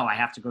like, oh, I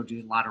have to go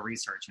do a lot of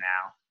research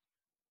now?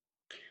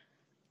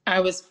 I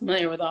was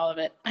familiar with all of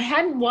it. I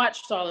hadn't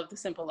watched all of The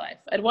Simple Life.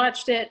 I'd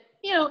watched it,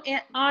 you know,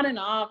 on and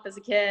off as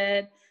a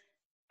kid.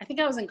 I think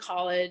I was in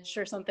college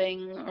or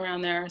something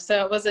around there.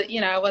 So it wasn't,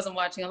 you know, I wasn't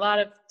watching a lot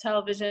of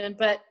television,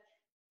 but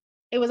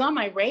it was on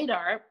my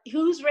radar.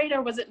 Whose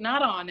radar was it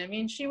not on? I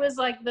mean, she was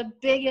like the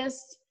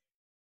biggest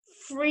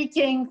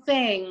freaking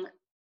thing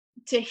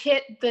to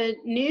hit the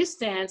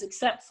newsstands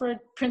except for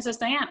Princess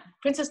Diana.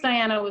 Princess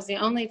Diana was the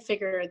only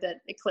figure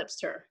that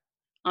eclipsed her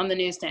on the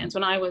newsstands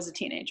when I was a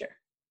teenager.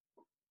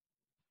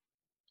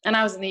 And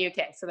I was in the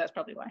UK, so that's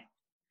probably why.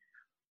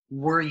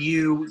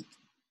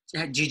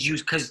 Did you,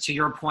 because to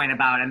your point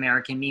about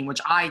American Meme,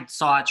 which I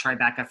saw at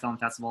Tribeca Film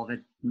Festival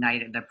the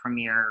night of the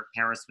premiere,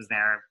 Paris was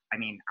there. I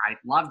mean, I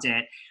loved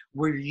it.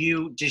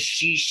 Does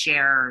she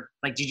share,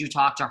 like, did you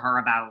talk to her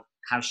about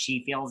how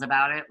she feels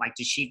about it? Like,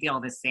 does she feel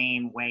the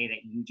same way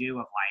that you do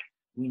of, like,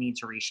 we need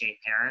to reshape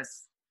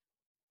Paris?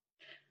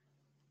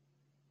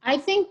 I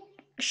think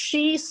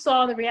she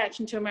saw the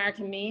reaction to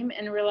American Meme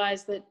and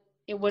realized that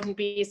it wouldn't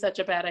be such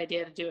a bad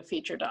idea to do a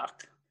feature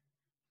doc.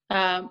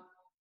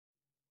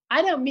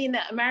 I don't mean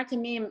that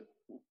American Meme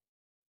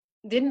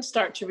didn't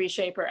start to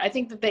reshape her. I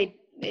think that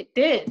it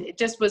did. It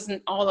just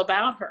wasn't all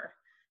about her.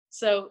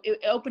 So it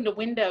opened a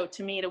window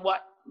to me to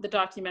what the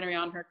documentary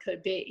on her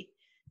could be.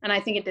 And I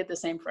think it did the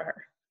same for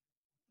her.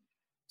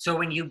 So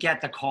when you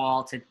get the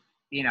call to,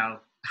 you know,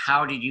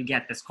 how did you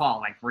get this call?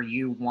 Like, were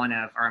you one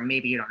of, or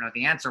maybe you don't know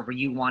the answer, were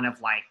you one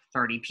of like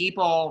 30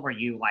 people? Were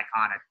you like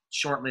on a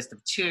short list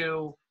of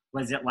 2?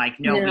 Was it like,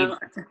 no,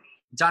 we've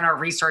done our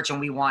research and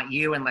we want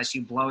you unless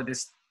you blow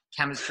this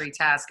chemistry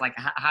test? Like,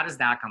 how does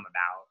that come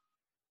about?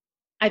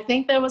 I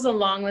think there was a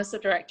long list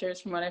of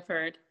directors from what I've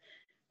heard.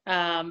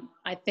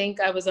 I think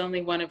I was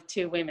only one of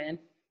 2 women.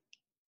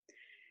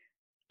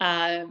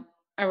 I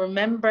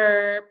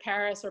remember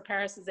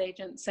Paris's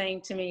agent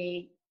saying to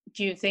me,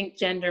 do you think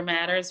gender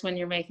matters when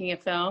you're making a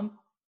film?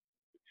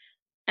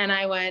 And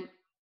I went,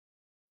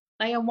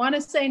 I want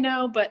to say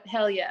no, but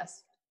hell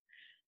yes.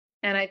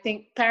 And I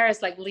think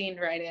Paris like leaned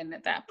right in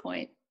at that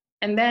point.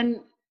 And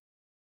then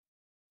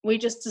we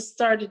just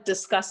started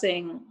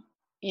discussing,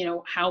 you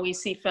know, how we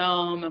see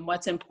film and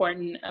what's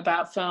important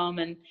about film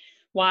and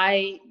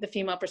why the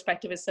female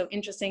perspective is so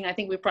interesting. I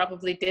think we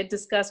probably did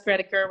discuss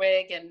Greta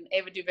Gerwig and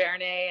Ava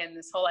DuVernay and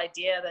this whole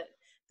idea that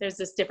there's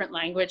this different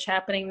language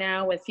happening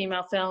now with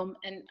female film.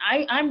 And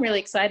I'm really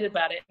excited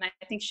about it. And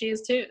I think she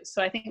is too.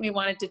 So I think we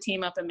wanted to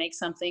team up and make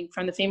something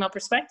from the female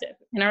perspective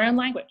in our own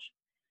language.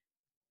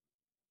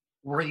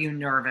 Were you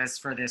nervous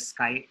for this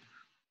Skype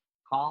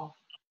call?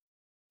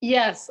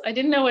 Yes, I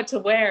didn't know what to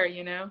wear,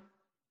 you know.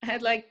 I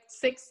had like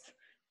 6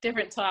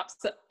 different tops,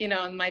 you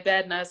know, in my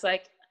bed. And I was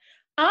like,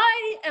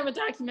 I am a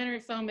documentary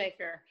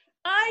filmmaker.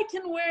 I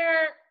can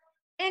wear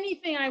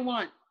anything I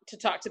want to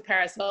talk to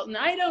Paris Hilton.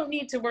 I don't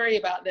need to worry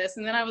about this.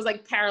 And then I was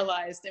like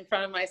paralyzed in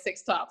front of my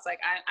 6 tops. Like,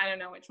 I don't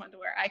know which one to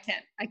wear. I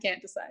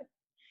can't decide.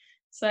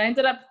 So I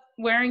ended up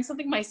wearing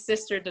something my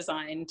sister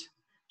designed,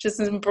 just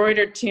an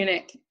embroidered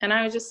tunic. And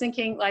I was just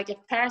thinking, like, if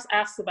Paris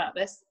asks about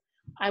this,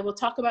 I will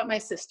talk about my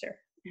sister.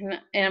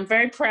 And I'm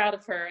very proud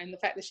of her and the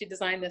fact that she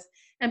designed this.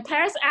 And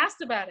Paris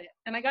asked about it.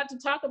 And I got to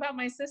talk about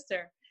my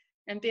sister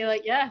and be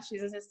like, yeah,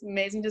 she's this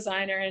amazing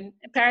designer. And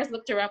Paris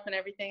looked her up and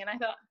everything. And I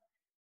thought,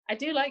 I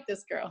do like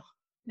this girl.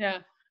 Yeah.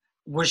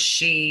 Was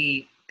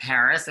she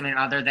Paris? I mean,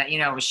 other than,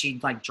 was she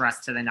like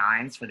dressed to the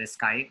nines for this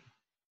Skype?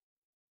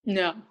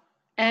 No.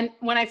 And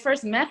when I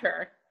first met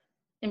her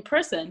in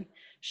person,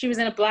 she was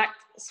in a black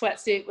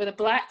sweatsuit with a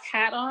black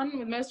hat on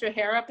with most of her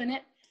hair up in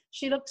it.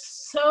 She looked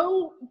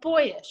so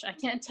boyish, I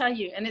can't tell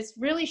you. And it's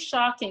really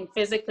shocking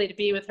physically to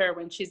be with her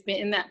when she's been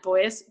in that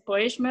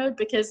boyish mode,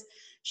 because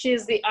she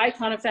is the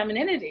icon of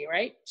femininity,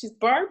 right? She's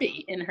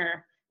Barbie in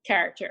her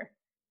character.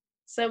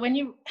 So when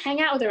you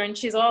hang out with her and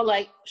she's all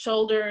like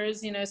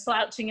shoulders,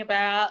 slouching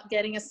about,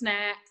 getting a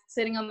snack,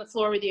 sitting on the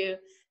floor with you,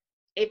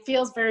 it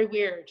feels very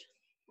weird.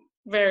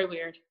 Very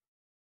weird.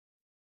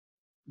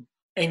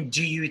 And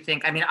do you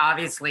think, I mean,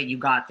 obviously you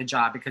got the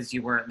job because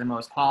you were the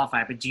most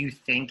qualified, but do you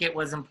think it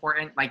was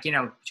important, like,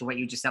 to what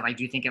you just said, like,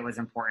 do you think it was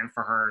important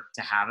for her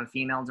to have a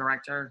female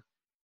director?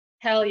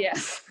 Hell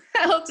yes.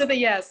 Hell to the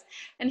yes.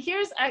 And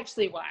here's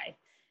actually why.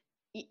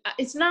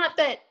 It's not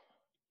that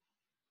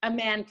a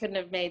man couldn't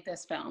have made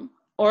this film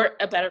or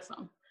a better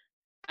film.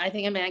 I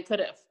think a man could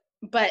have,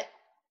 but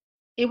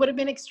it would have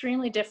been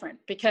extremely different,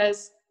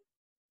 because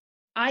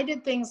I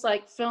did things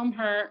like film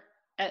her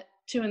at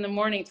 2 in the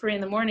morning, 3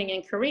 in the morning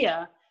in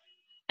Korea.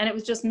 And it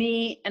was just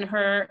me and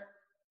her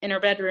in her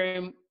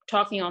bedroom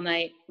talking all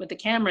night with the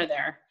camera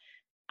there.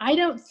 I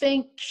don't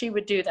think she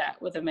would do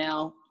that with a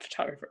male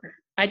photographer.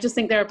 I just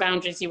think there are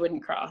boundaries you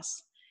wouldn't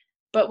cross.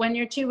 But when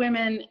you're 2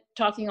 women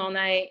talking all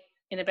night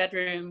in a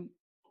bedroom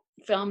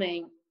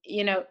filming,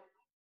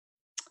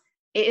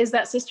 it is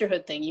that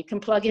sisterhood thing. You can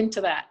plug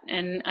into that.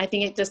 And I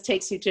think it just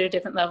takes you to a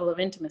different level of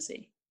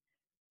intimacy.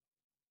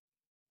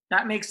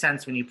 That makes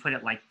sense when you put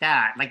it like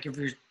that. Like, if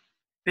you're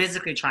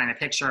physically trying to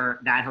picture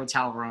that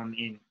hotel room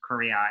in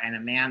Korea and a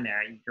man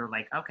there, you're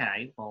like,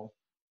 okay, well,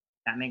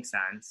 that makes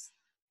sense.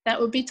 That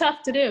would be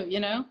tough to do,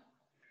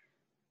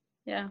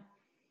 Yeah.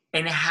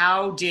 And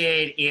how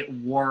did it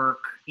work,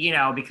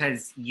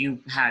 because you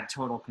had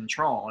total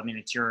control? I mean,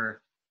 it's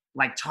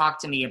talk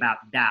to me about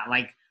that.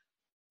 Like,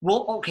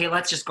 well, okay,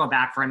 let's just go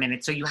back for a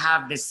minute. So you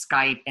have this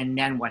Skype, and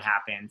then what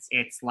happens?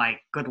 It's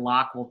like, good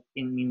luck. Well,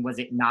 I mean, was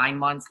it 9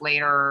 months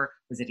later?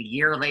 Was it a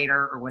year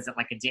later? Or was it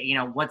like a day?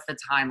 What's the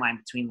timeline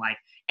between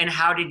and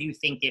how did you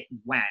think it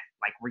went?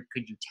 Like,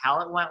 could you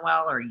tell it went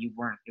well, or you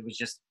weren't? It was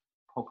just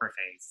poker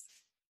face?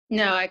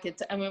 No,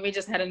 we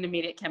just had an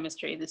immediate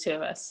chemistry, the 2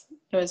 of us.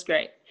 It was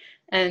great.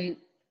 And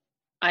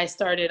I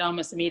started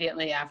almost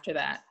immediately after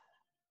that.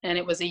 And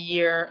it was a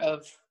year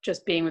of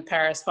just being with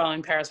Paris,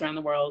 following Paris around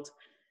the world.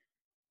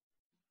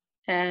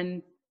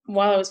 And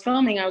while I was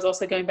filming, I was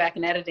also going back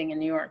and editing in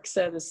New York.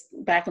 So this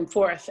back and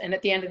forth. And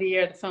at the end of the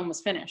year, the film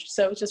was finished.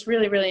 So it was just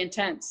really, really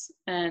intense.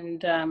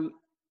 And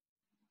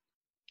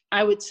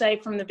I would say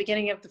from the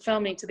beginning of the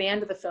filming to the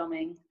end of the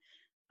filming,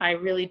 I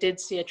really did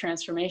see a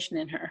transformation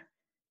in her.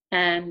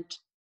 And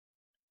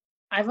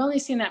I've only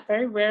seen that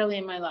very rarely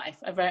in my life.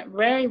 I've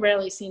very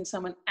rarely seen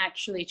someone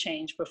actually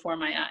change before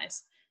my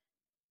eyes.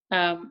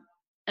 And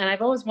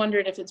I've always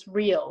wondered if it's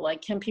real.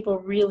 Like, can people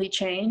really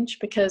change?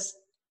 Because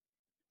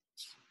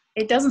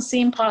it doesn't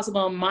seem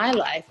possible in my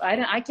life.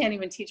 I can't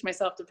even teach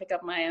myself to pick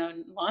up my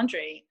own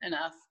laundry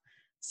enough.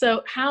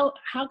 So how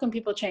can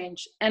people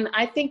change? And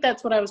I think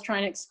that's what I was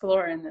trying to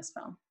explore in this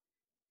film.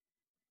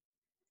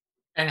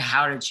 And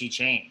how did she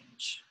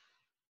change?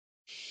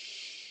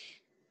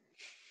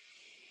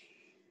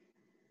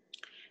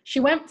 She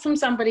went from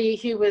somebody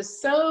who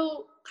was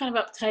so kind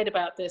of uptight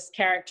about this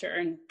character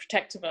and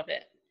protective of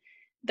it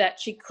that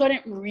she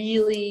couldn't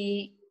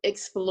really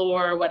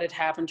explore what had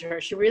happened to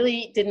her. She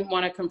really didn't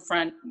want to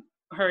confront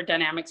her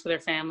dynamics with her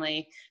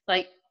family.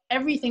 Like,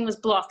 everything was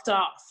blocked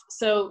off.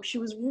 So she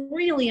was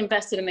really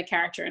invested in the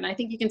character. And I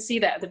think you can see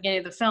that at the beginning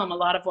of the film. A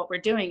lot of what we're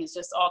doing is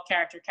just all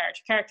character.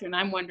 And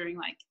I'm wondering,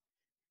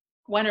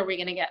 when are we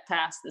going to get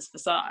past this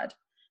facade?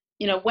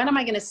 When am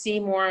I going to see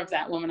more of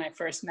that woman I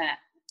first met?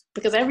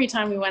 Because every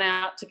time we went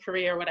out to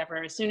Korea or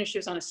whatever, as soon as she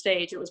was on a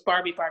stage, it was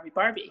Barbie, Barbie,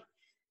 Barbie.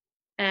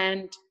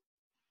 And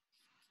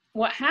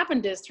what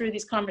happened is, through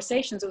these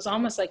conversations, it was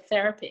almost like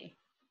therapy.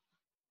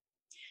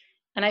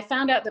 And I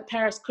found out that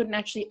Paris couldn't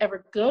actually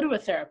ever go to a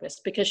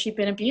therapist because she'd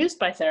been abused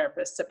by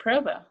therapists at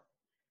Provo.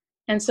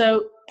 And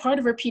so part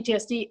of her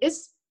PTSD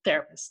is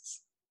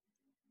therapists.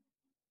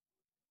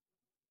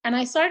 And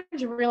I started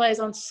to realize,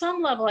 on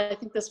some level, I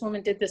think this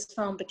woman did this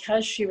film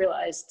because she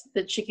realized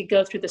that she could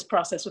go through this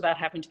process without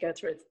having to go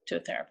through it to a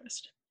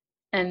therapist.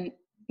 And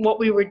what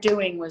we were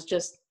doing was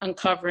just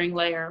uncovering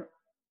layer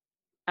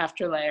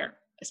after layer,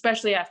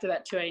 especially after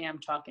that 2 a.m.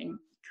 talk in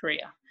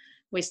Korea.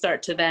 We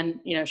start to then,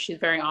 she's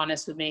very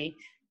honest with me,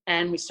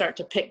 and we start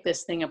to pick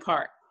this thing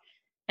apart.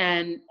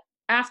 And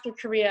after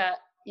Korea,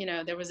 you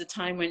know, there was a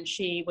time when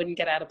she wouldn't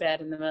get out of bed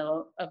in the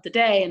middle of the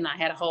day, and I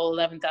had a whole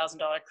 $11,000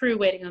 crew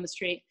waiting on the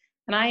street.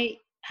 And I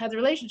had the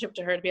relationship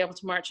to her to be able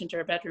to march into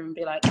her bedroom and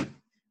be like,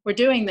 we're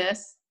doing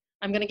this.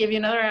 I'm going to give you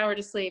another hour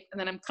to sleep, and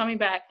then I'm coming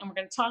back, and we're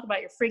going to talk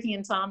about your freaking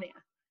insomnia.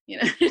 You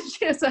know,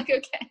 she was like,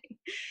 okay.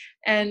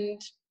 And,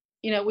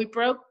 you know, we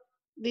broke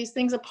these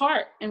things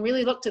apart and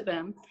really looked at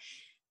them.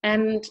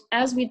 And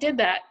as we did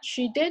that,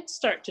 she did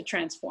start to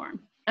transform.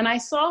 And I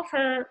saw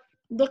her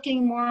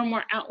looking more and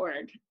more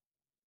outward,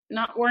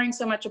 not worrying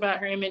so much about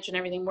her image and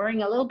everything,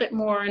 worrying a little bit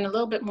more and a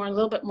little bit more, a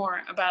little bit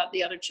more about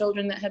the other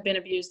children that had been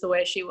abused the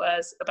way she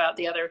was, about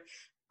the other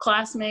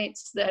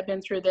classmates that had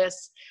been through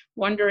this,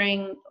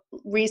 wondering,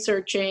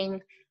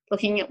 researching,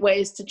 looking at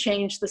ways to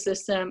change the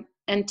system.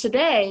 And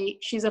today,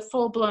 she's a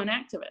full-blown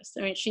activist.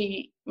 I mean,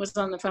 she was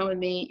on the phone with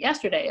me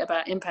yesterday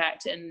about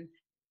impact and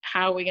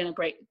how we're going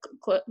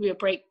to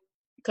break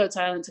code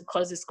silence and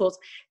close the schools.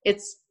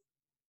 It's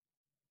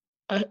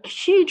a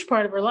huge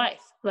part of her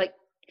life. Like,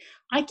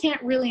 I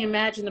can't really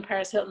imagine the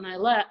Paris Hilton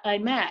I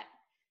met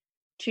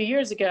 2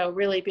 years ago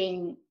really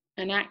being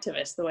an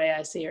activist the way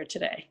I see her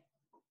today.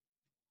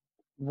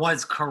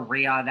 Was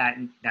Korea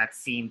that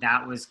scene,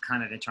 that was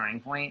kind of the turning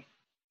point?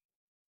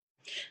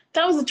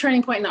 That was the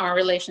turning point in our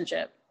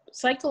relationship.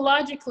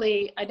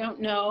 Psychologically, I don't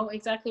know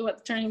exactly what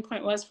the turning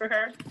point was for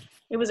her.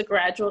 It was a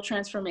gradual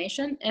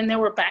transformation, and there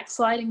were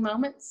backsliding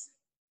moments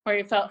where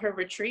you felt her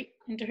retreat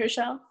into her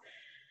shell.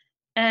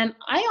 And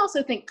I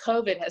also think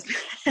COVID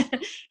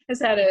has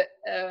had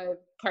a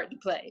part to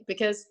play,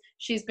 because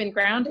she's been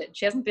grounded.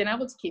 She hasn't been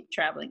able to keep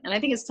traveling. And I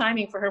think its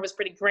timing for her was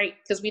pretty great,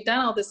 because we've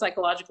done all this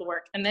psychological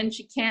work, and then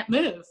she can't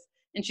move.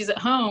 And she's at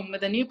home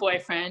with a new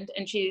boyfriend,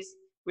 and she's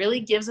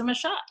really gives him a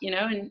shot, you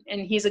know,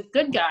 and he's a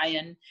good guy,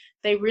 and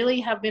they really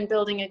have been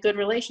building a good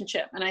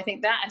relationship. And I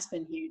think that has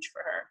been huge for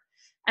her.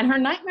 And her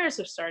nightmares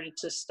have started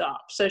to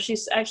stop. So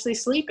she's actually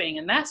sleeping,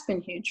 and that's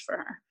been huge for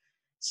her.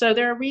 So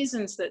there are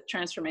reasons that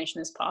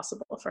transformation is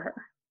possible for her.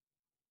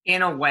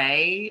 In a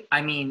way,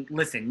 I mean,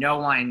 listen, no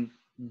one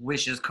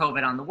wishes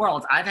COVID on the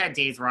world. I've had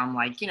days where I'm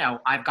like, you know,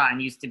 I've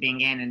gotten used to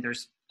being in, and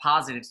there's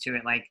positives to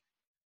it. Like,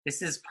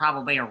 this is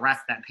probably a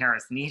rest that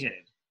Paris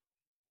needed.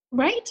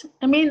 Right?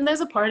 I mean,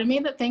 there's a part of me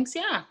that thinks,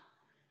 yeah,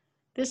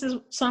 this is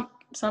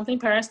something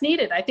Paris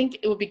needed. I think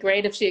it would be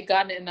great if she had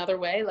gotten it another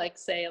way, like,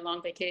 say, a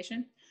long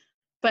vacation.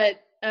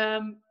 But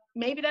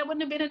maybe that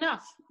wouldn't have been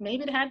enough.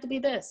 Maybe it had to be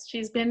this.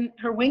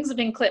 Her wings have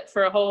been clipped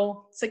for a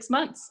whole 6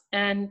 months,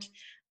 and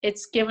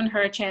it's given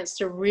her a chance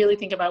to really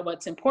think about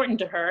what's important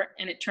to her.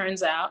 And it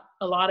turns out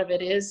a lot of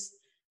it is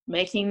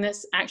making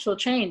this actual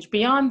change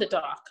beyond the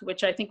doc,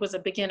 which I think was a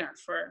beginner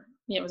for,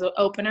 you know, it was an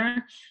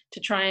opener to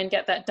try and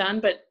get that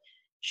done. But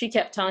she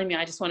kept telling me,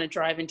 I just want to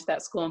drive into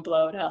that school and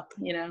blow it up,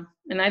 you know,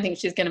 and I think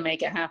she's going to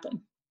make it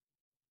happen.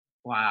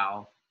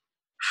 Wow.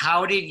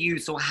 How did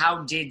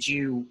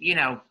you, you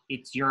know,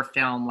 it's your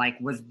film, like,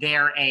 was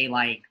there a,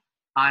 like,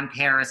 I'm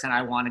Paris and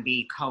I want to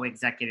be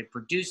co-executive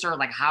producer?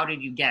 Like, how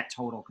did you get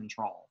total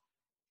control?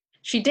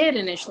 She did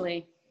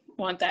initially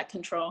want that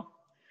control.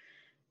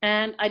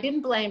 And I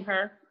didn't blame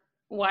her.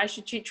 Why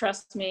should she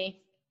trust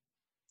me?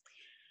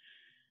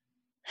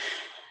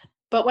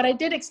 But what I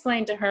did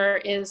explain to her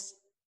is,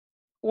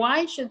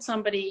 why should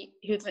somebody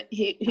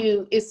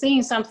who is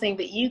seeing something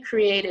that you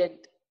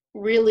created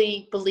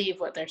really believe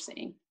what they're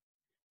seeing?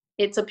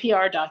 It's a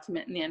PR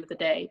document in the end of the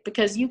day,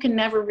 because you can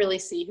never really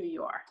see who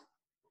you are.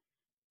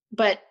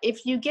 But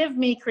if you give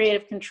me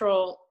creative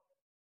control,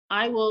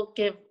 I will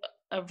give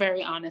a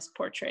very honest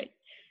portrait.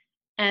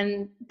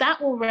 And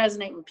that will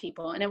resonate with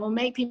people, and it will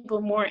make people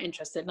more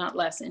interested, not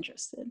less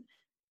interested.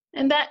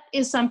 And that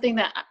is something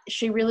that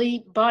she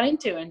really bought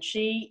into, and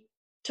she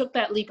took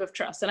that leap of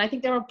trust. And I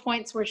think there were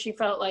points where she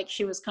felt like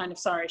she was kind of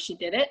sorry she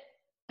did it.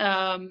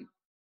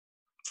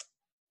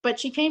 But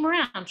she came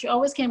around. She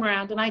always came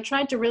around. And I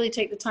tried to really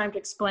take the time to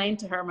explain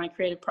to her my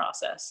creative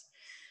process.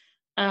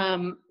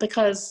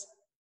 Because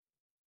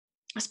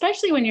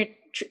especially when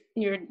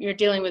you're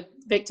dealing with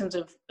victims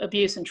of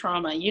abuse and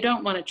trauma, you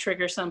don't want to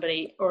trigger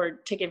somebody or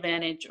take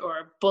advantage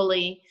or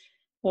bully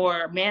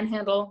or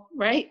manhandle,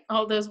 right?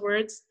 All those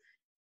words.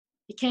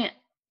 You can't.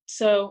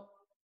 So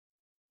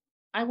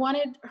I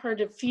wanted her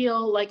to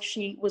feel like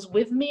she was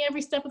with me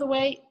every step of the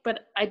way,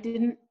 but I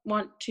didn't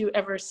want to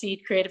ever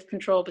cede creative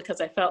control, because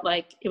I felt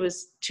like it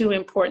was too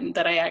important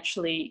that I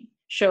actually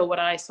show what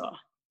I saw.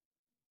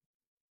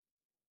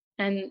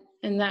 And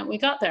that we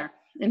got there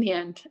in the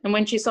end. And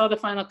when she saw the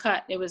final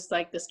cut, it was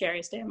like the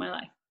scariest day of my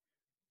life.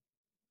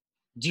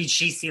 Did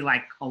she see,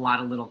 like, a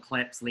lot of little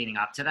clips leading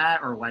up to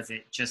that, or was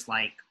it just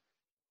like,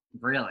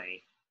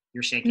 really?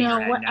 You're shaking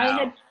your head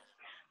no.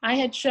 I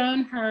had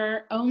shown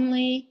her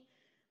only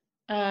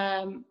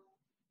a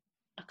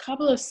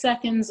couple of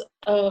seconds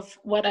of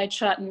what I'd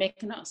shot in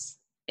Mykonos.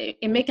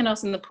 In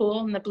Mykonos, in the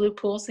pool, in the blue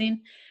pool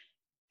scene,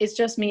 it's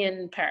just me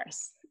in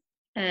Paris.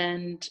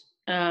 And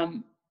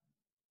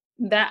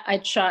that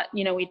I'd shot,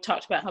 you know, we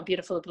talked about how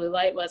beautiful the blue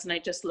light was, and I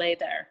just lay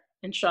there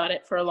and shot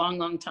it for a long,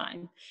 long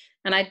time.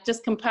 And I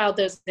just compiled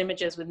those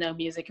images with no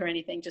music or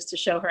anything just to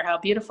show her how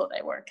beautiful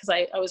they were, because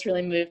I was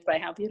really moved by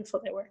how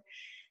beautiful they were.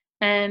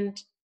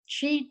 And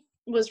she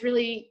was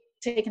really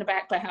taken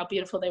aback by how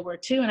beautiful they were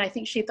too. And I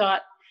think she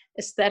thought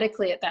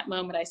aesthetically at that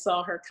moment, I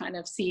saw her kind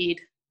of cede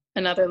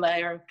another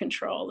layer of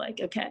control, like,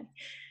 okay,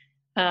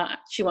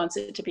 she wants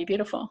it to be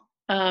beautiful.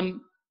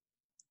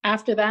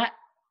 After that,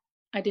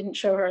 I didn't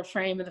show her a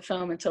frame of the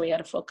film until we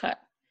had a full cut.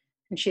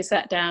 And she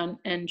sat down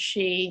and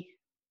she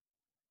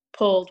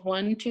pulled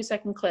 1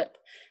 2-second clip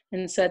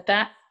and said,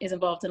 that is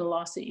involved in a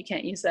lawsuit. You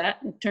can't use that.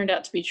 It turned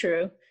out to be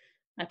true.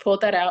 I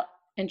pulled that out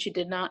and she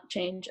did not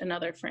change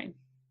another frame.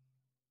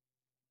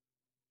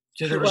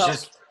 So there was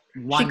just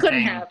one She couldn't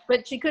thing. have,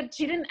 but she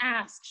didn't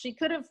ask. She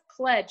could have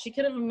pled. She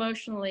could have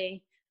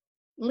emotionally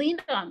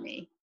leaned on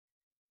me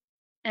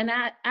and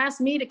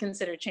asked me to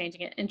consider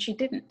changing it. And she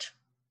didn't.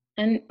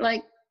 And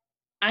like,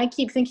 I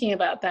keep thinking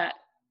about that.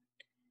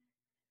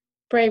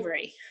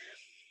 Bravery.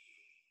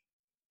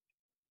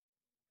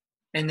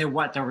 And there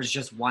was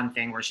just one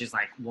thing where she's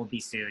like, we'll be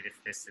sued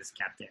if this is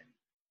kept in.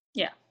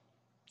 Yeah.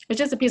 It was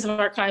just a piece of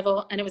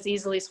archival and it was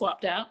easily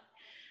swapped out.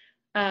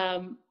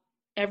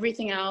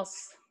 Everything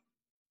else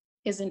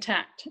is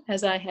intact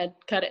as I had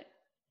cut it.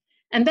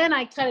 And then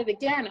I cut it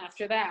again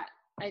after that.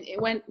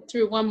 It went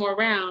through one more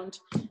round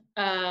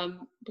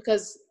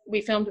because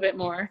we filmed a bit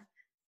more.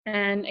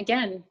 And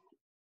again,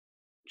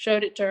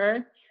 showed it to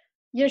her.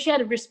 You know, she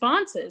had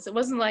responses. It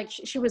wasn't like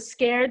she was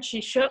scared. She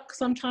shook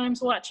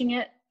sometimes watching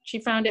it. She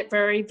found it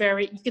very,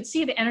 very, you could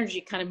see the energy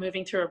kind of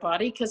moving through her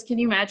body. Because can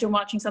you imagine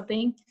watching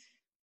something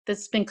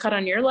that's been cut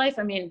on your life?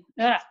 I mean,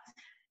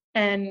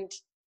 and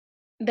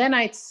then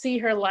I'd see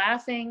her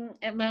laughing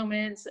at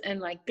moments and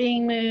like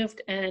being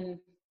moved and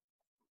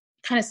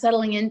kind of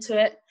settling into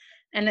it.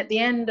 And at the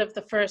end of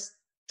the first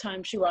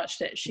time she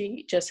watched it,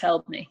 she just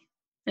held me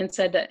and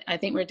said that I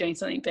think we're doing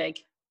something big.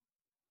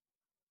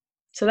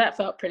 So that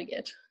felt pretty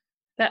good.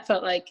 That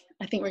felt like,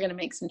 I think we're going to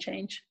make some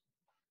change.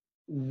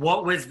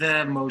 What was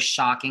the most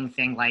shocking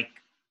thing like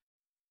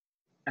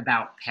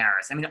about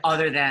Paris? I mean,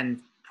 other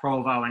than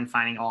Provo and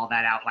finding all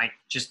that out, like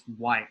just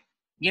what,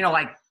 you know,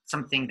 like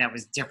something that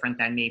was different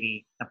than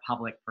maybe the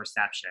public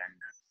perception.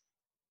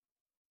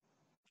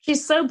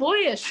 She's so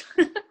boyish.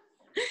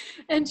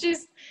 And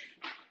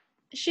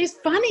she's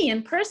funny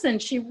in person.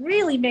 She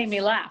really made me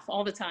laugh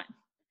all the time.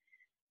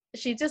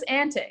 She's just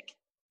antic.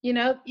 You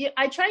know,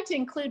 I tried to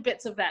include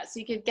bits of that so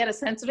you could get a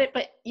sense of it,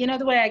 but you know,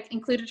 the way I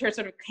included her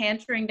sort of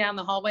cantering down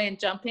the hallway and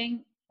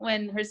jumping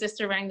when her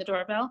sister rang the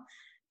doorbell,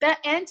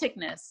 that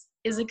anticness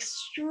is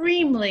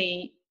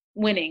extremely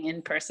winning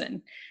in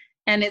person.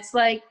 And it's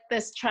like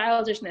this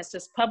childishness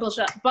just bubbles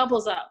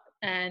up,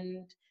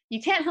 and you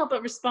can't help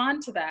but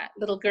respond to that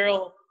little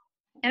girl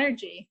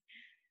energy.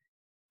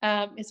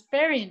 It's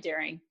very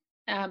endearing.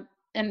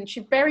 And she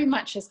very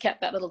much has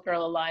kept that little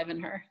girl alive in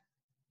her.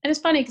 And it's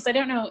funny because I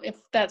don't know if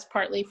that's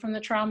partly from the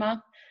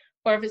trauma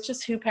or if it's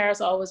just who Paris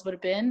always would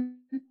have been,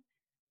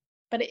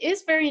 but it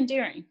is very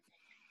endearing.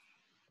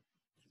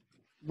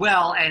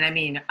 Well, and I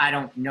mean, I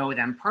don't know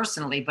them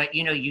personally, but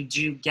you know, you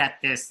do get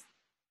this,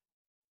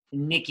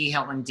 Nikki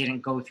Hilton didn't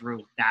go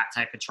through that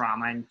type of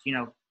trauma, and you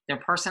know, their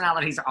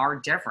personalities are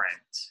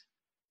different.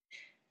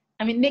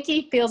 I mean,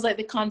 Nikki feels like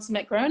the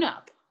consummate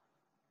grown-up.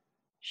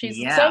 She's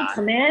so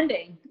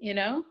commanding, you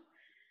know,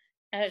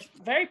 and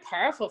a very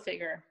powerful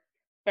figure.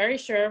 Very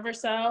sure of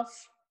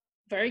herself,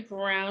 very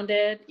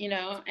grounded, you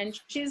know, and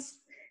she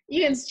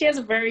has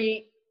a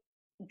very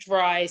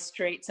dry,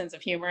 straight sense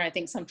of humor. I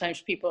think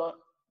sometimes people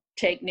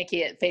take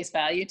Nikki at face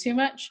value too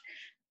much,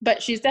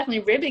 but she's definitely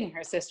ribbing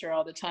her sister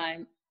all the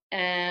time,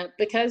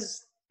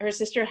 because her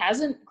sister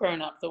hasn't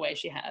grown up the way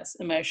she has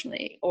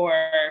emotionally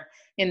or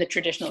in the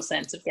traditional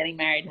sense of getting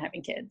married and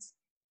having kids.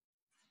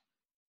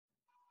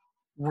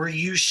 Were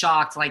you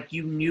shocked, like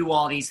you knew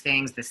all these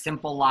things, The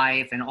Simple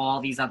Life and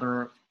all these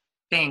other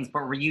things,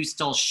 but were you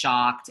still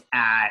shocked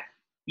at,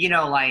 you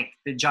know, like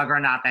the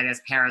juggernaut that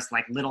is Paris,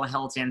 like little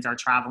Hiltons are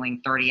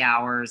traveling 30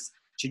 hours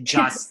to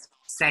just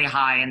say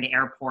hi in the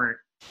airport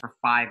for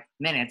 5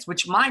 minutes,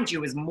 which mind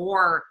you is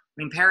more,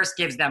 I mean, Paris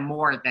gives them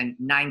more than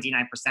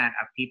 99%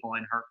 of people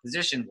in her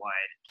position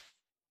would.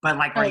 But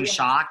like, are you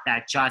shocked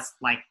that just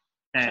like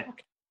the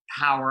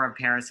power of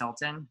Paris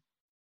Hilton?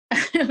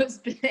 It was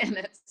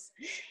bananas.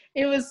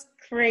 It was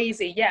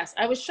crazy. Yes.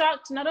 I was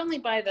shocked not only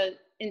by the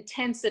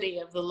intensity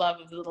of the love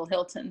of the little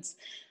Hiltons,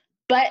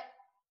 but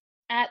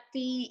at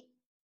the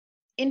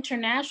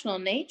international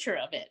nature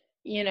of it.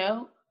 You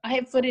know, I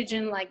have footage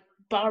in like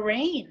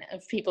Bahrain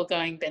of people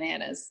going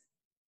bananas.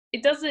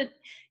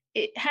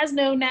 It has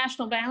no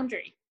national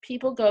boundary.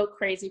 People go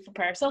crazy for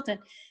Paris Hilton.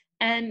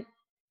 And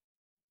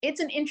it's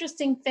an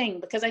interesting thing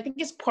because I think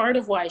it's part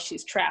of why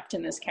she's trapped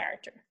in this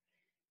character.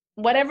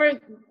 Whatever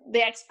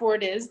the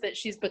export is that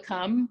she's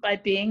become by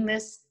being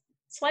this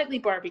slightly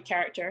Barbie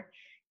character,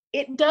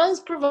 it does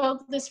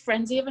provoke this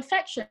frenzy of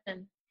affection,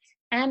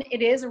 and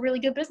it is a really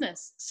good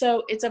business.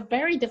 So it's a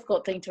very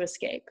difficult thing to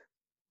escape.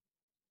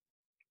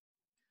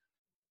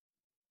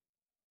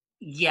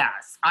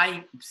 Yes,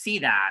 I see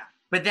that.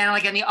 But then,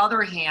 like, on the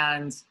other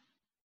hand,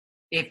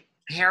 if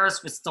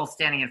Paris was still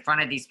standing in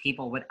front of these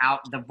people without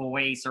the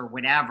voice or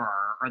whatever,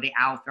 or the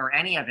outfit or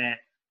any of it,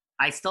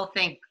 I still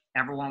think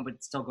everyone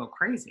would still go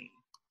crazy.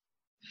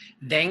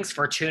 Thanks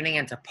for tuning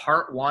into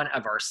part 1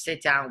 of our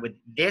sit down with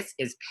This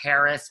Is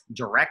Paris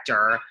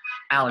director,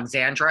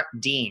 Alexandra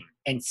Dean.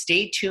 And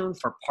stay tuned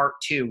for part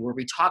 2, where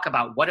we talk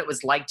about what it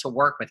was like to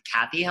work with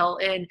Kathy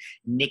Hilton,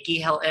 Nikki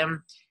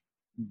Hilton,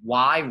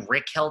 why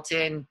Rick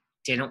Hilton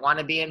didn't want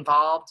to be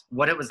involved,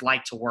 what it was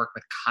like to work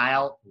with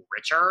Kyle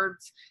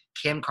Richards,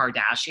 Kim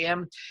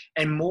Kardashian,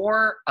 and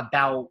more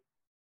about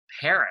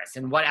Paris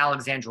and what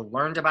Alexandra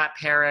learned about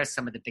Paris,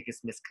 some of the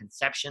biggest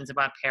misconceptions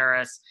about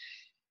Paris.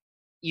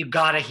 You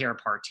got to hear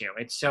part 2.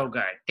 It's so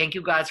good. Thank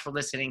you guys for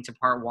listening to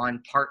part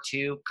 1. Part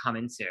 2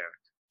 coming soon.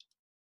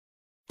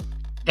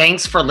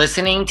 Thanks for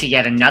listening to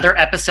yet another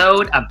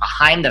episode of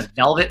Behind the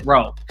Velvet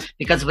Rope.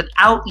 Because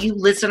without you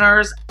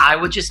listeners, I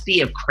would just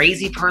be a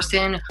crazy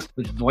person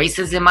with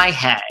voices in my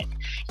head.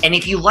 And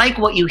if you like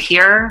what you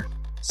hear,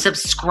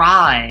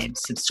 subscribe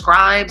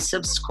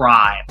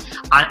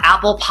on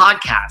Apple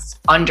Podcasts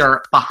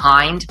under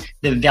Behind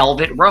the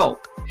Velvet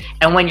Rope.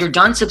 And when you're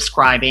done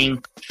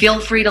subscribing, feel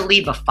free to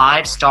leave a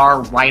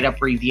 5-star write-up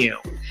review,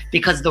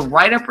 because the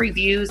write-up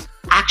reviews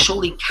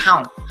actually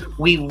count.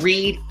 We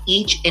read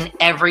each and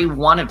every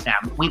one of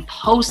them. We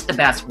post the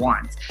best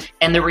ones,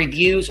 and the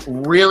reviews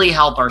really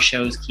help our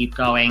shows keep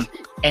going,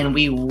 and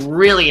we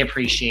really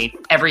appreciate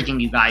everything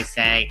you guys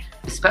say,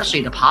 especially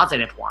the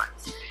positive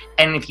ones.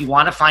 And if you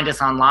want to find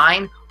us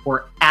online,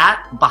 we're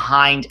at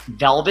Behind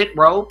Velvet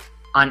Rope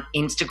on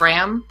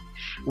Instagram.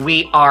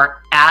 We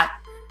are at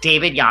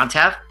David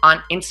Yontef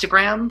on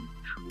Instagram.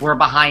 We're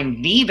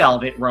Behind the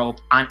Velvet Rope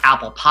on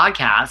Apple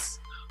Podcasts.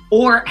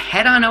 Or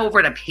head on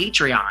over to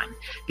Patreon,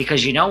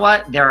 because you know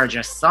what? There are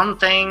just some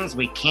things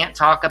we can't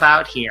talk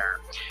about here.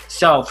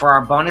 So for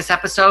our bonus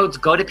episodes,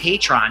 go to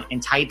Patreon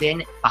and type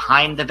in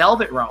Behind the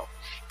Velvet Rope.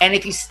 And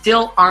if you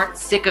still aren't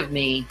sick of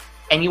me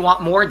and you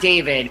want more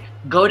David,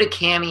 go to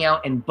Cameo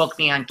and book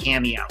me on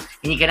Cameo.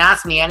 And you can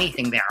ask me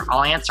anything there.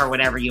 I'll answer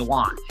whatever you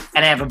want.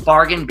 And I have a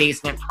bargain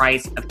basement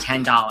price of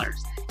 $10.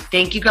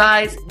 Thank you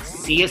guys.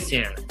 See you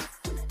soon.